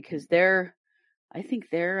lot more because their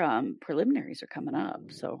preliminaries are coming up.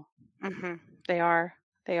 So they are.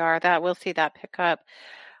 That we'll see that pick up.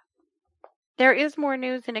 There is more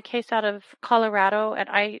news in a case out of Colorado, and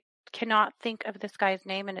I cannot think of this guy's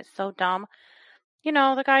name, and it's so dumb.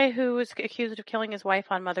 The guy who was accused of killing his wife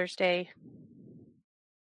on Mother's Day.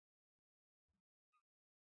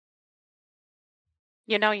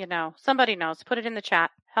 You know. Somebody knows. Put it in the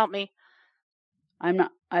chat. Help me. I'm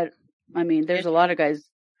not. I mean, there's a lot of guys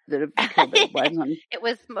that have killed their wives on. It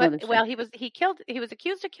was well. He was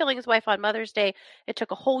accused of killing his wife on Mother's Day. It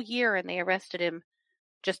took a whole year, and they arrested him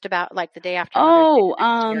just about like the day after. Oh,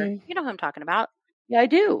 you know who I'm talking about? Yeah, I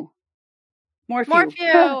do. Morphew.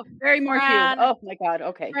 Very Morphew. Oh my God.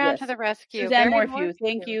 Okay. Ran to the rescue. Suzanne Morphew.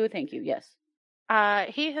 Thank you. Yes.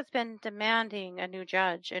 He has been demanding a new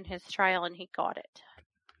judge in his trial, and he got it.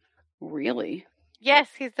 Really? Yes,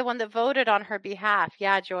 he's the one that voted on her behalf.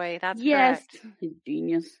 Yeah, Joy, that's correct. Yes,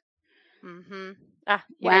 genius. You guys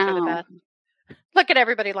are the best. Look at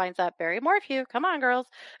everybody lines up. Barry Morphew. Come on, girls.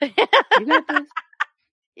 You got this.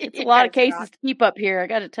 It's a lot of cases to keep up here, I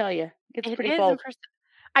got to tell you. It's It pretty is full. impressive.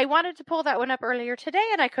 I wanted to pull that one up earlier today,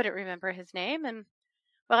 and I couldn't remember his name. And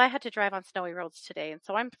well, I had to drive on snowy roads today, and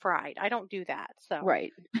so I'm fried. I don't do that. So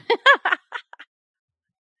Right.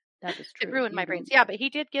 That is true. It ruined my brains. Yeah, but he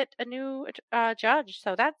did get a new judge,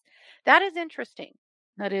 so that is interesting.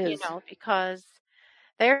 That is. Because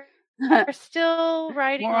they're still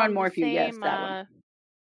riding More on on the Morphew, yes, same. that one.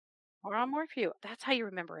 More on Morphew. That's how you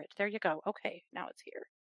remember it. There you go. Okay, now it's here.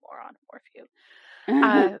 More on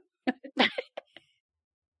Morphew.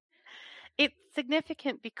 It's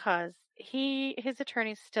significant because his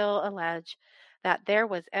attorneys still allege that there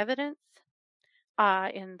was evidence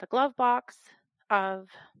in the glove box of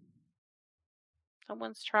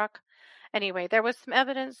someone's truck. Anyway, there was some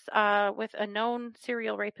evidence with a known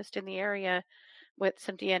serial rapist in the area with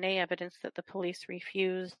some DNA evidence that the police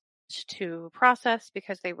refused to process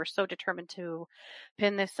because they were so determined to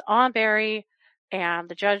pin this on Barry, and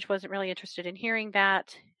the judge wasn't really interested in hearing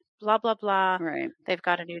that. Blah, blah, blah. Right. They've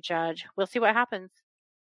got a new judge. We'll see what happens.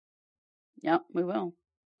 Yep, we will.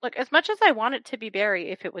 Look, as much as I want it to be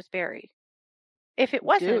Barry, if it was Barry. If it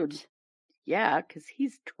wasn't. Dude, yeah, because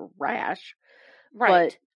he's trash.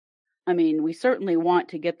 Right. But, I mean, we certainly want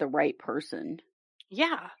to get the right person.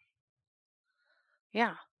 Yeah.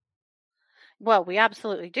 Yeah. Well, we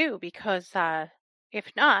absolutely do, because if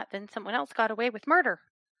not, then someone else got away with murder.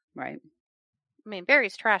 Right. I mean,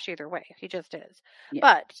 Barry's trash either way. He just is. Yeah.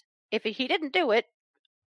 But if he didn't do it,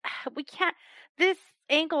 we can't. This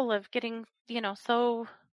angle of getting, so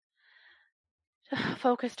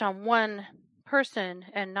focused on one person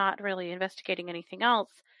and not really investigating anything else,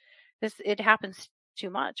 it happens too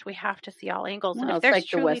much. We have to see all angles. Well, and if it's there's like the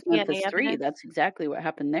truly West DNA Memphis 3. evidence, That's exactly what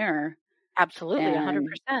happened there. absolutely, And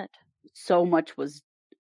 100%. so much was,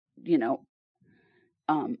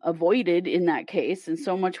 avoided in that case, and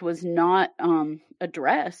so much was not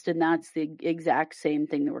addressed, and that's the exact same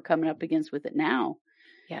thing that we're coming up against with it now.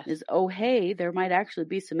 Yes. Is, oh, hey, there might actually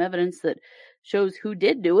be some evidence that shows who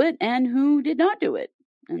did do it and who did not do it.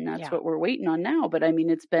 And that's what we're waiting on now. But I mean,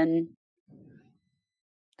 it's been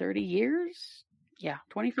 30 years? Yeah.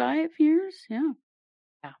 25 years? Yeah.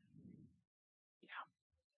 Yeah.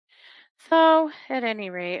 So at any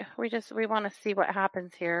rate, we want to see what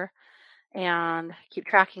happens here and keep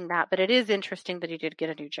tracking that. But it is interesting that he did get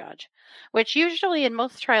a new judge, which usually in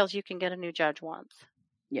most trials you can get a new judge once.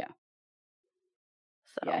 Yeah.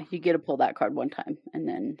 So. Yeah, you get to pull that card one time, and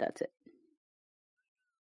then that's it.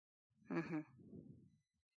 Mm-hmm.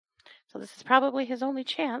 So this is probably his only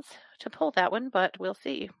chance to pull that one, but we'll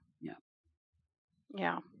see. Yeah.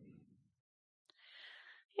 Yeah.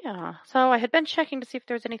 Yeah. So I had been checking to see if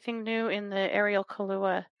there's anything new in the Ariel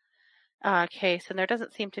Kalua case, and there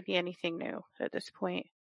doesn't seem to be anything new at this point.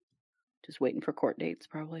 Just waiting for court dates,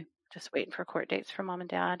 probably. Just waiting for court dates for Mom and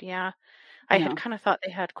Dad, yeah. I had kind of thought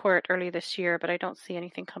they had court early this year, but I don't see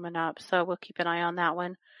anything coming up, so we'll keep an eye on that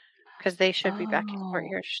one, because they should be back in court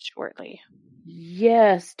here shortly.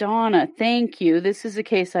 Yes, Donna, thank you. This is a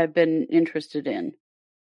case I've been interested in.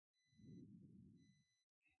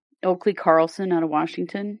 Oakley Carlson out of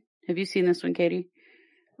Washington. Have you seen this one, Katie?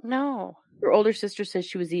 No. Her older sister says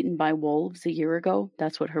she was eaten by wolves a year ago.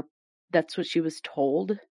 That's what she was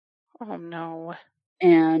told. Oh, no.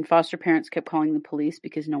 And foster parents kept calling the police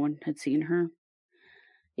because no one had seen her.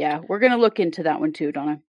 Yeah, we're going to look into that one too,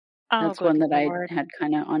 Donna. That's one that Lord. I had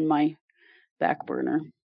kind of on my back burner.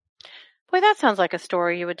 Boy, that sounds like a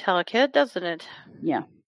story you would tell a kid, doesn't it? Yeah.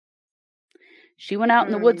 She went out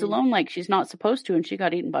in the woods alone like she's not supposed to, and she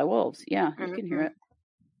got eaten by wolves. Yeah, you can hear it.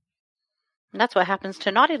 And that's what happens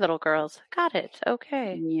to naughty little girls. Got it.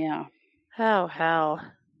 Okay. Yeah. Oh, hell.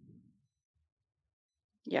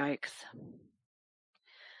 Yikes.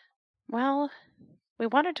 Well, we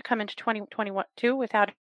wanted to come into 2022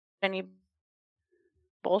 without any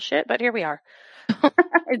bullshit, but here we are.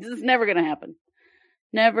 It's just never going to happen.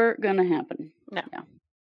 Never going to happen. No. Yeah.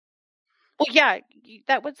 Well, yeah,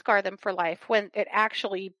 that would scar them for life when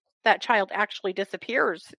that child actually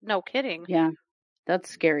disappears. No kidding. Yeah. That's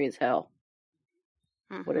scary as hell.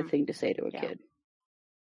 Mm-hmm. What a thing to say to a kid.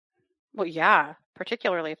 Well, yeah,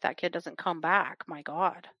 particularly if that kid doesn't come back. My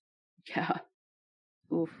God. Yeah.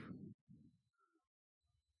 Oof.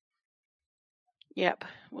 Yep.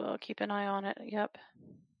 We'll keep an eye on it. Yep.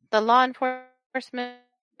 The law enforcement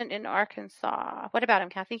in Arkansas. What about him,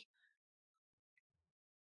 Kathy?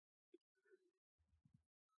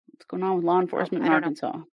 What's going on with law enforcement in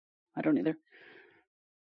Arkansas? I don't either.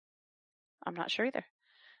 I'm not sure either.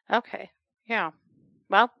 Okay. Yeah.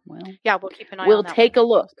 Well, yeah, we'll keep an eye on that. We'll take a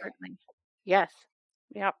look. Certainly. Yes.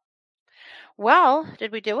 Yep. Well,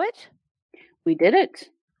 did we do it? We did it.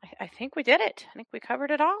 I think we did it. I think we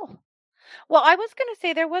covered it all. Well, I was going to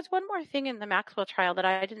say there was one more thing in the Maxwell trial that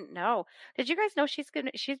I didn't know. Did you guys know she's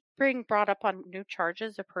being brought up on new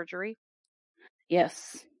charges of perjury?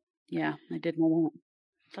 Yes. Yeah, I did know that.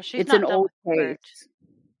 So she's It's an not done old with the verdict. case.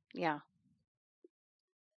 Yeah.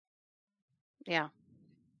 Yeah.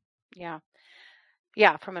 Yeah.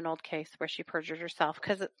 Yeah, from an old case where she perjured herself.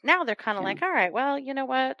 Because now they're kind of like, all right, well, you know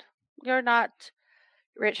what? You're not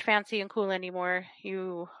rich, fancy, and cool anymore.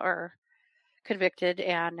 You are convicted,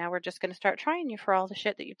 and now we're just going to start trying you for all the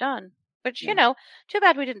shit that you've done. Which, too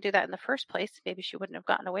bad we didn't do that in the first place. Maybe she wouldn't have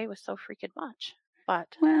gotten away with so freaking much.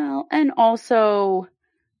 But well, and also,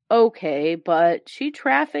 okay, but she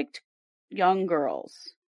trafficked young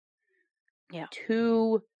girls. Yeah.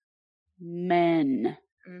 2 men.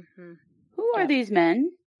 Mm-hmm. Who are these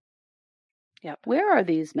men? Yep. Where are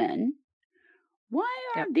these men? Why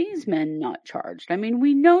are these men not charged? I mean,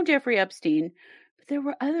 we know Jeffrey Epstein, but there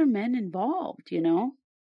were other men involved,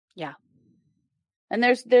 Yeah. And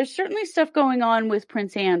there's certainly stuff going on with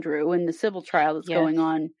Prince Andrew and the civil trial that's going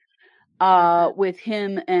on with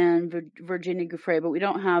him and Virginia Giuffre, but we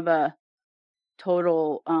don't have a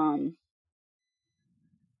total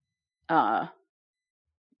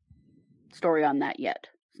story on that yet.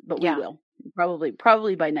 But we will.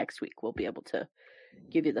 Probably by next week we'll be able to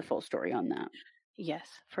give you the full story on that. Yes,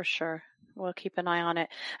 for sure. We'll keep an eye on it.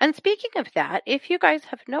 And speaking of that, if you guys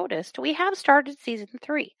have noticed, we have started season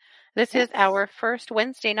 3. This is our first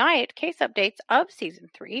Wednesday night case updates of season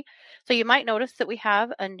 3. So you might notice that we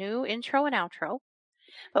have a new intro and outro,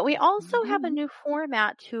 but we also have a new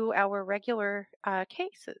format to our regular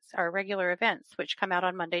cases, our regular events, which come out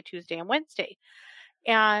on Monday, Tuesday, and Wednesday.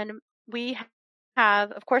 And we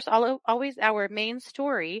have, of course, always our main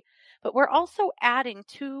story, but we're also adding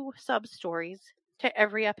 2 sub-stories to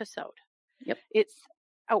every episode. Yep. It's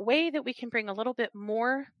a way that we can bring a little bit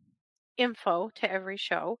more info to every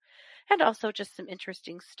show and also just some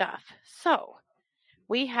interesting stuff. So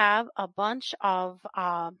we have a bunch of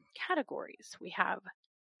categories. We have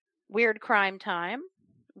weird crime time.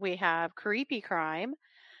 We have creepy crime.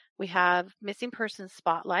 We have missing persons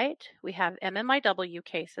spotlight. We have MMIW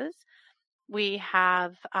cases. We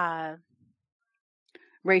have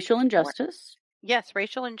racial injustice. Yes,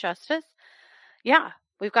 racial injustice. Yeah,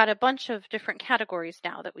 we've got a bunch of different categories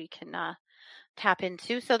now that we can tap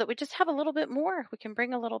into so that we just have a little bit more. We can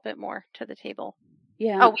bring a little bit more to the table.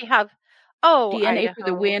 Yeah. Oh, we have DNA Idaho. for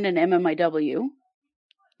the win and MMIW.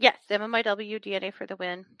 Yes, MMIW, DNA for the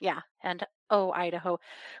win. Yeah, and Idaho,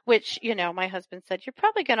 which, my husband said, you're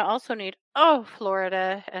probably going to also need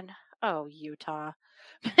Florida and Utah.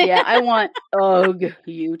 Yeah, I want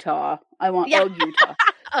Utah. I want Utah.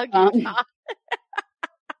 Utah.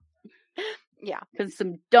 Yeah. Because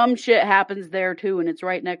some dumb shit happens there too, and it's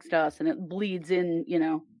right next to us, and it bleeds in,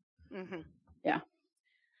 Mm-hmm. Yeah.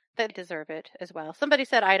 They deserve it as well. Somebody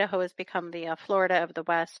said Idaho has become the Florida of the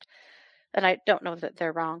West, and I don't know that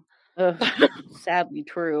they're wrong. Sadly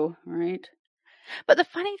true, right? But the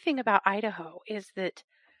funny thing about Idaho is that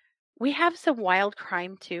we have some wild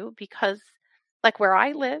crime too, because like where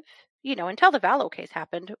I live, until the Vallow case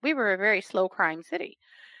happened, we were a very slow crime city.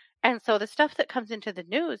 And so the stuff that comes into the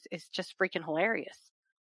news is just freaking hilarious.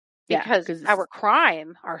 Because our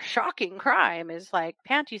crime, our shocking crime is like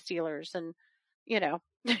panty stealers and,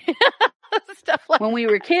 stuff like when we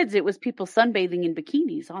were kids, it was people sunbathing in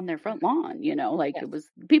bikinis on their front lawn, it was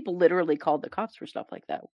people literally called the cops for stuff like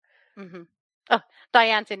that. Mm-hmm. Oh,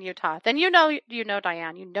 Diane's in Utah. Then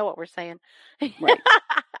Diane, you know what we're saying. Right.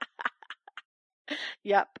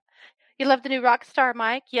 Yep. You love the new rock star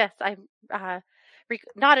mic? Yes, I'm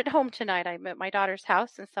not at home tonight. I'm at my daughter's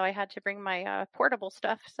house, and so I had to bring my portable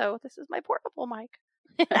stuff. So this is my portable mic.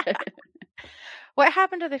 What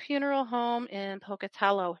happened to the funeral home in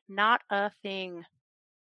Pocatello? Not a thing.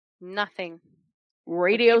 Nothing.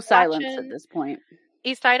 Radio silence at this point.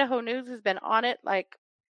 East Idaho News has been on it like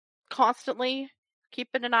constantly,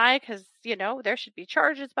 keeping an eye because, there should be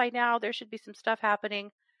charges by now. There should be some stuff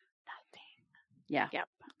happening. Nothing. Yeah. Yep.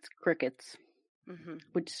 It's crickets,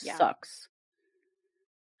 which sucks.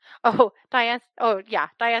 Oh, Diane. Oh, yeah.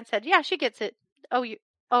 Diane said, yeah, she gets it.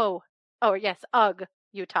 Yes. Ugh,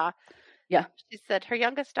 Utah. Yeah. She said her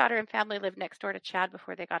youngest daughter and family lived next door to Chad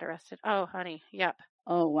before they got arrested. Oh, honey. Yep.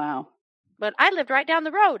 Oh, wow. But I lived right down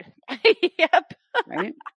the road. Yep.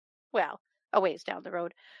 Right. Well, a ways down the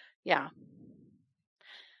road. Yeah.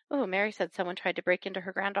 Oh, Mary said someone tried to break into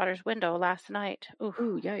her granddaughter's window last night.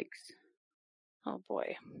 Ooh, yikes. Oh,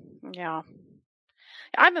 boy. Yeah.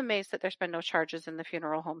 I'm amazed that there's been no charges in the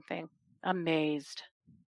funeral home thing. Amazed.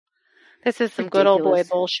 This is some good old boy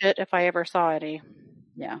bullshit if I ever saw any.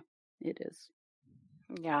 Yeah, it is.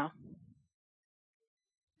 Yeah.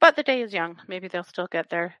 But the day is young. Maybe they'll still get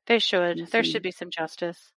there. They should. There should be some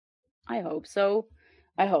justice. I hope so.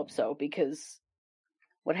 I hope so, because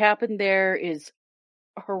what happened there is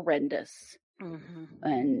horrendous. Mm-hmm.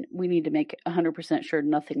 And we need to make 100% sure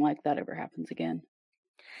nothing like that ever happens again.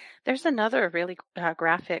 There's another really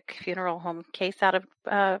graphic funeral home case out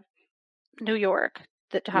of New York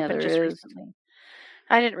that happened just recently.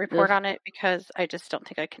 I didn't report on it because I just don't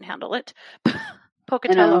think I can handle it.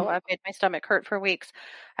 Pocatello, I've made my stomach hurt for weeks.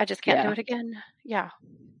 I just can't do it again. Yeah.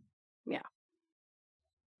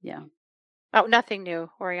 Oh, nothing new,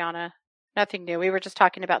 Oriana. Nothing new. We were just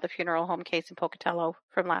talking about the funeral home case in Pocatello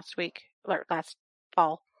from last week, or last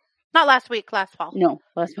fall. Not last week, last fall. No,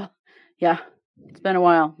 last fall. Yeah, it's been a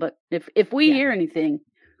while, but if we hear anything,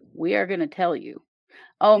 we are going to tell you.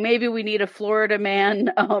 Oh, maybe we need a Florida man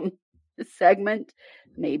segment.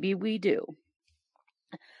 Maybe we do.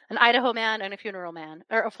 An Idaho man and a funeral man,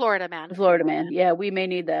 or a Florida man. A Florida man. Yeah, we may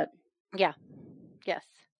need that. Yeah. Yes.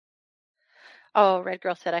 Oh, Red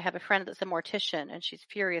Girl said, I have a friend that's a mortician and she's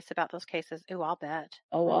furious about those cases. Ooh, I'll bet.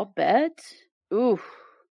 Oh, I'll bet. Ooh.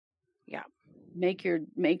 Yeah. Make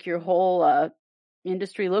your whole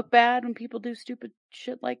industry look bad when people do stupid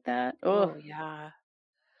shit like that. Oh, yeah.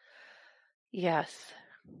 Yes.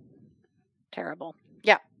 Terrible.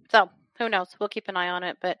 Yeah. So who knows? We'll keep an eye on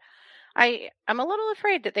it, but I'm a little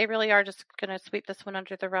afraid that they really are just going to sweep this one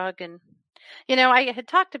under the rug. And, I had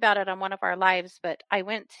talked about it on one of our lives, but I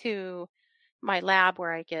went to my lab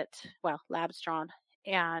where I get, labs drawn,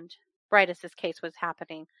 and right as this case was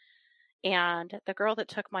happening. And the girl that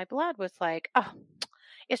took my blood was like, oh,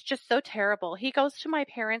 it's just so terrible. He goes to my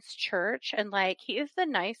parents' church and he is the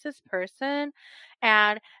nicest person.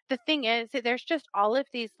 And the thing is, there's just all of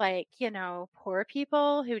these poor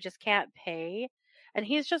people who just can't pay. And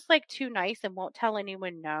he's just too nice and won't tell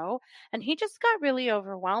anyone no. And he just got really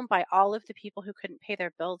overwhelmed by all of the people who couldn't pay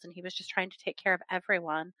their bills. And he was just trying to take care of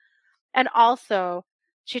everyone. And also,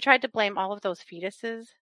 she tried to blame all of those fetuses.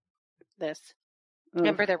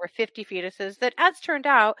 Remember, there were 50 fetuses that, as turned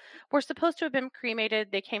out, were supposed to have been cremated.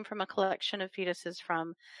 They came from a collection of fetuses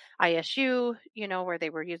from ISU, where they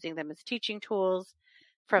were using them as teaching tools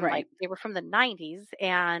from they were from the 90s,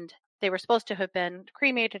 and they were supposed to have been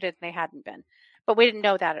cremated and they hadn't been. But we didn't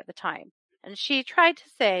know that at the time. And she tried to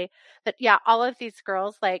say that, all of these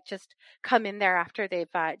girls just come in there after they've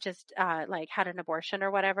just had an abortion or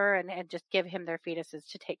whatever and just give him their fetuses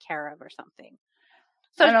to take care of or something.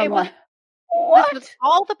 So it was. What? This was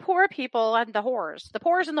all the poor people and the whores. The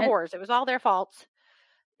poors and the whores. It was all their faults.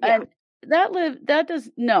 Yeah. And that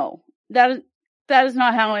is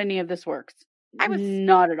not how any of this works. I was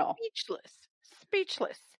not at all.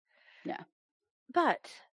 Speechless. Yeah.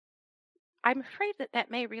 But I'm afraid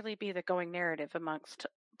that may really be the going narrative amongst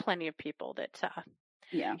plenty of people that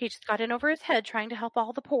he just got in over his head trying to help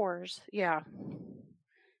all the poors. Yeah.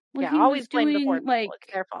 Well, always blame the poor people.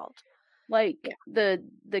 It's their fault.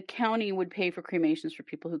 The county would pay for cremations for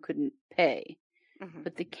people who couldn't pay. Mm-hmm.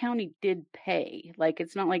 But the county did pay.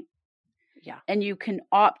 It's not and you can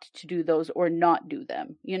opt to do those or not do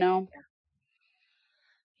them, Yeah.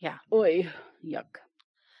 Oy, yuck.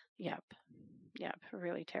 Yep.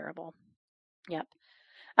 Really terrible. Yep.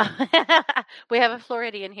 We have a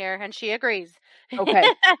Floridian here and she agrees. Okay,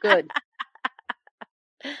 good.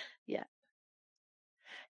 Yeah.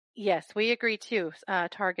 Yes, we agree too.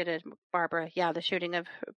 Targeted, Barbara. Yeah, the shooting of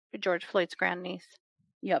George Floyd's grandniece.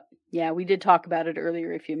 Yep. Yeah, we did talk about it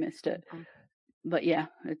earlier if you missed it. Mm-hmm. But yeah,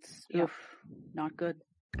 it's not good.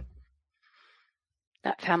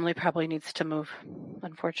 That family probably needs to move,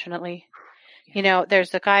 unfortunately. Yeah.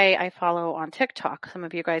 There's a guy I follow on TikTok. Some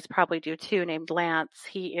of you guys probably do too, named Lance.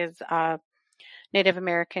 He is a Native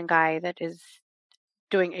American guy that is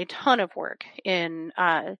doing a ton of work in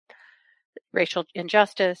racial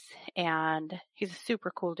injustice, and he's a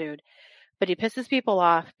super cool dude. But he pisses people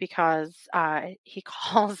off because he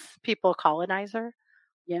calls people colonizer.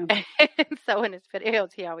 Yeah. And so in his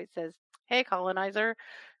videos, he always says, "Hey, colonizer,"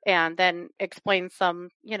 and then explains some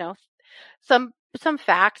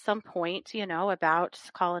facts, some point, about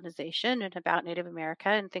colonization and about Native America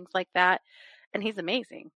and things like that. And he's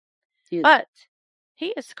amazing. But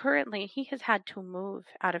he has had to move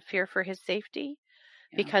out of fear for his safety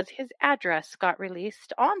because his address got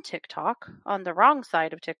released on TikTok, on the wrong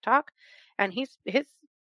side of TikTok, and his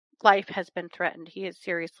life has been threatened. His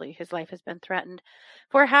life has been threatened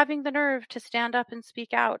for having the nerve to stand up and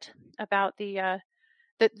speak out about the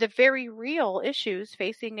very real issues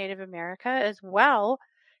facing Native America, as well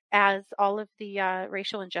as all of the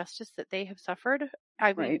racial injustice that they have suffered.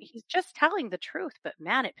 I mean, he's just telling the truth, but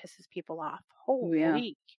man, it pisses people off.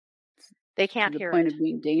 Holy. They can't to the hear point it. of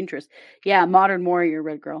being dangerous. Yeah, Modern Warrior,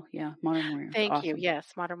 Red Girl. Yeah, Modern Warrior. Thank Awesome. you. Yes,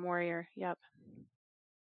 Modern Warrior. Yep.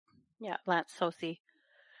 Yeah, Lance Sosi.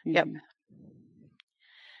 Mm-hmm. Yep.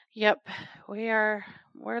 Yep. We're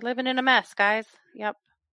living in a mess, guys. Yep.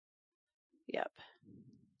 Yep.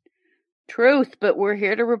 Truth, but we're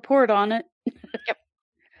here to report on it. Yep.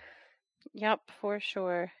 Yep, for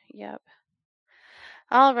sure. Yep.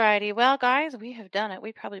 Alrighty. Well, guys, we have done it.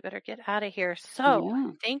 We probably better get out of here.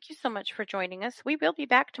 So, thank you so much for joining us. We will be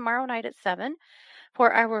back tomorrow night at 7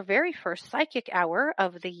 for our very first psychic hour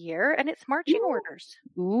of the year, and it's marching orders.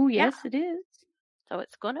 Ooh, yes, it is. So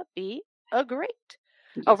it's going to be a great.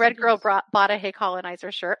 Yes, oh, Red Girl bought a Hey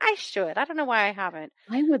Colonizer shirt. I should. I don't know why I haven't.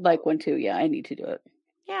 I would like one too. Yeah, I need to do it.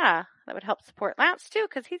 Yeah, that would help support Lance too,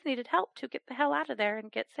 because he's needed help to get the hell out of there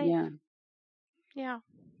and get safe. Yeah.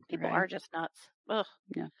 People are just nuts. Ugh.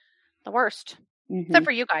 Yeah. The worst. Mm-hmm. Except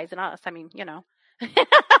for you guys and us. I mean, you know.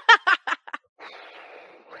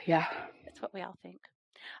 Yeah. That's what we all think.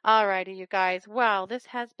 Alrighty, you guys. Well, this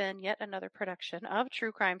has been yet another production of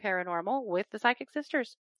True Crime Paranormal with the Psychic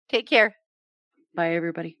Sisters. Take care. Bye,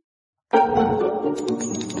 everybody.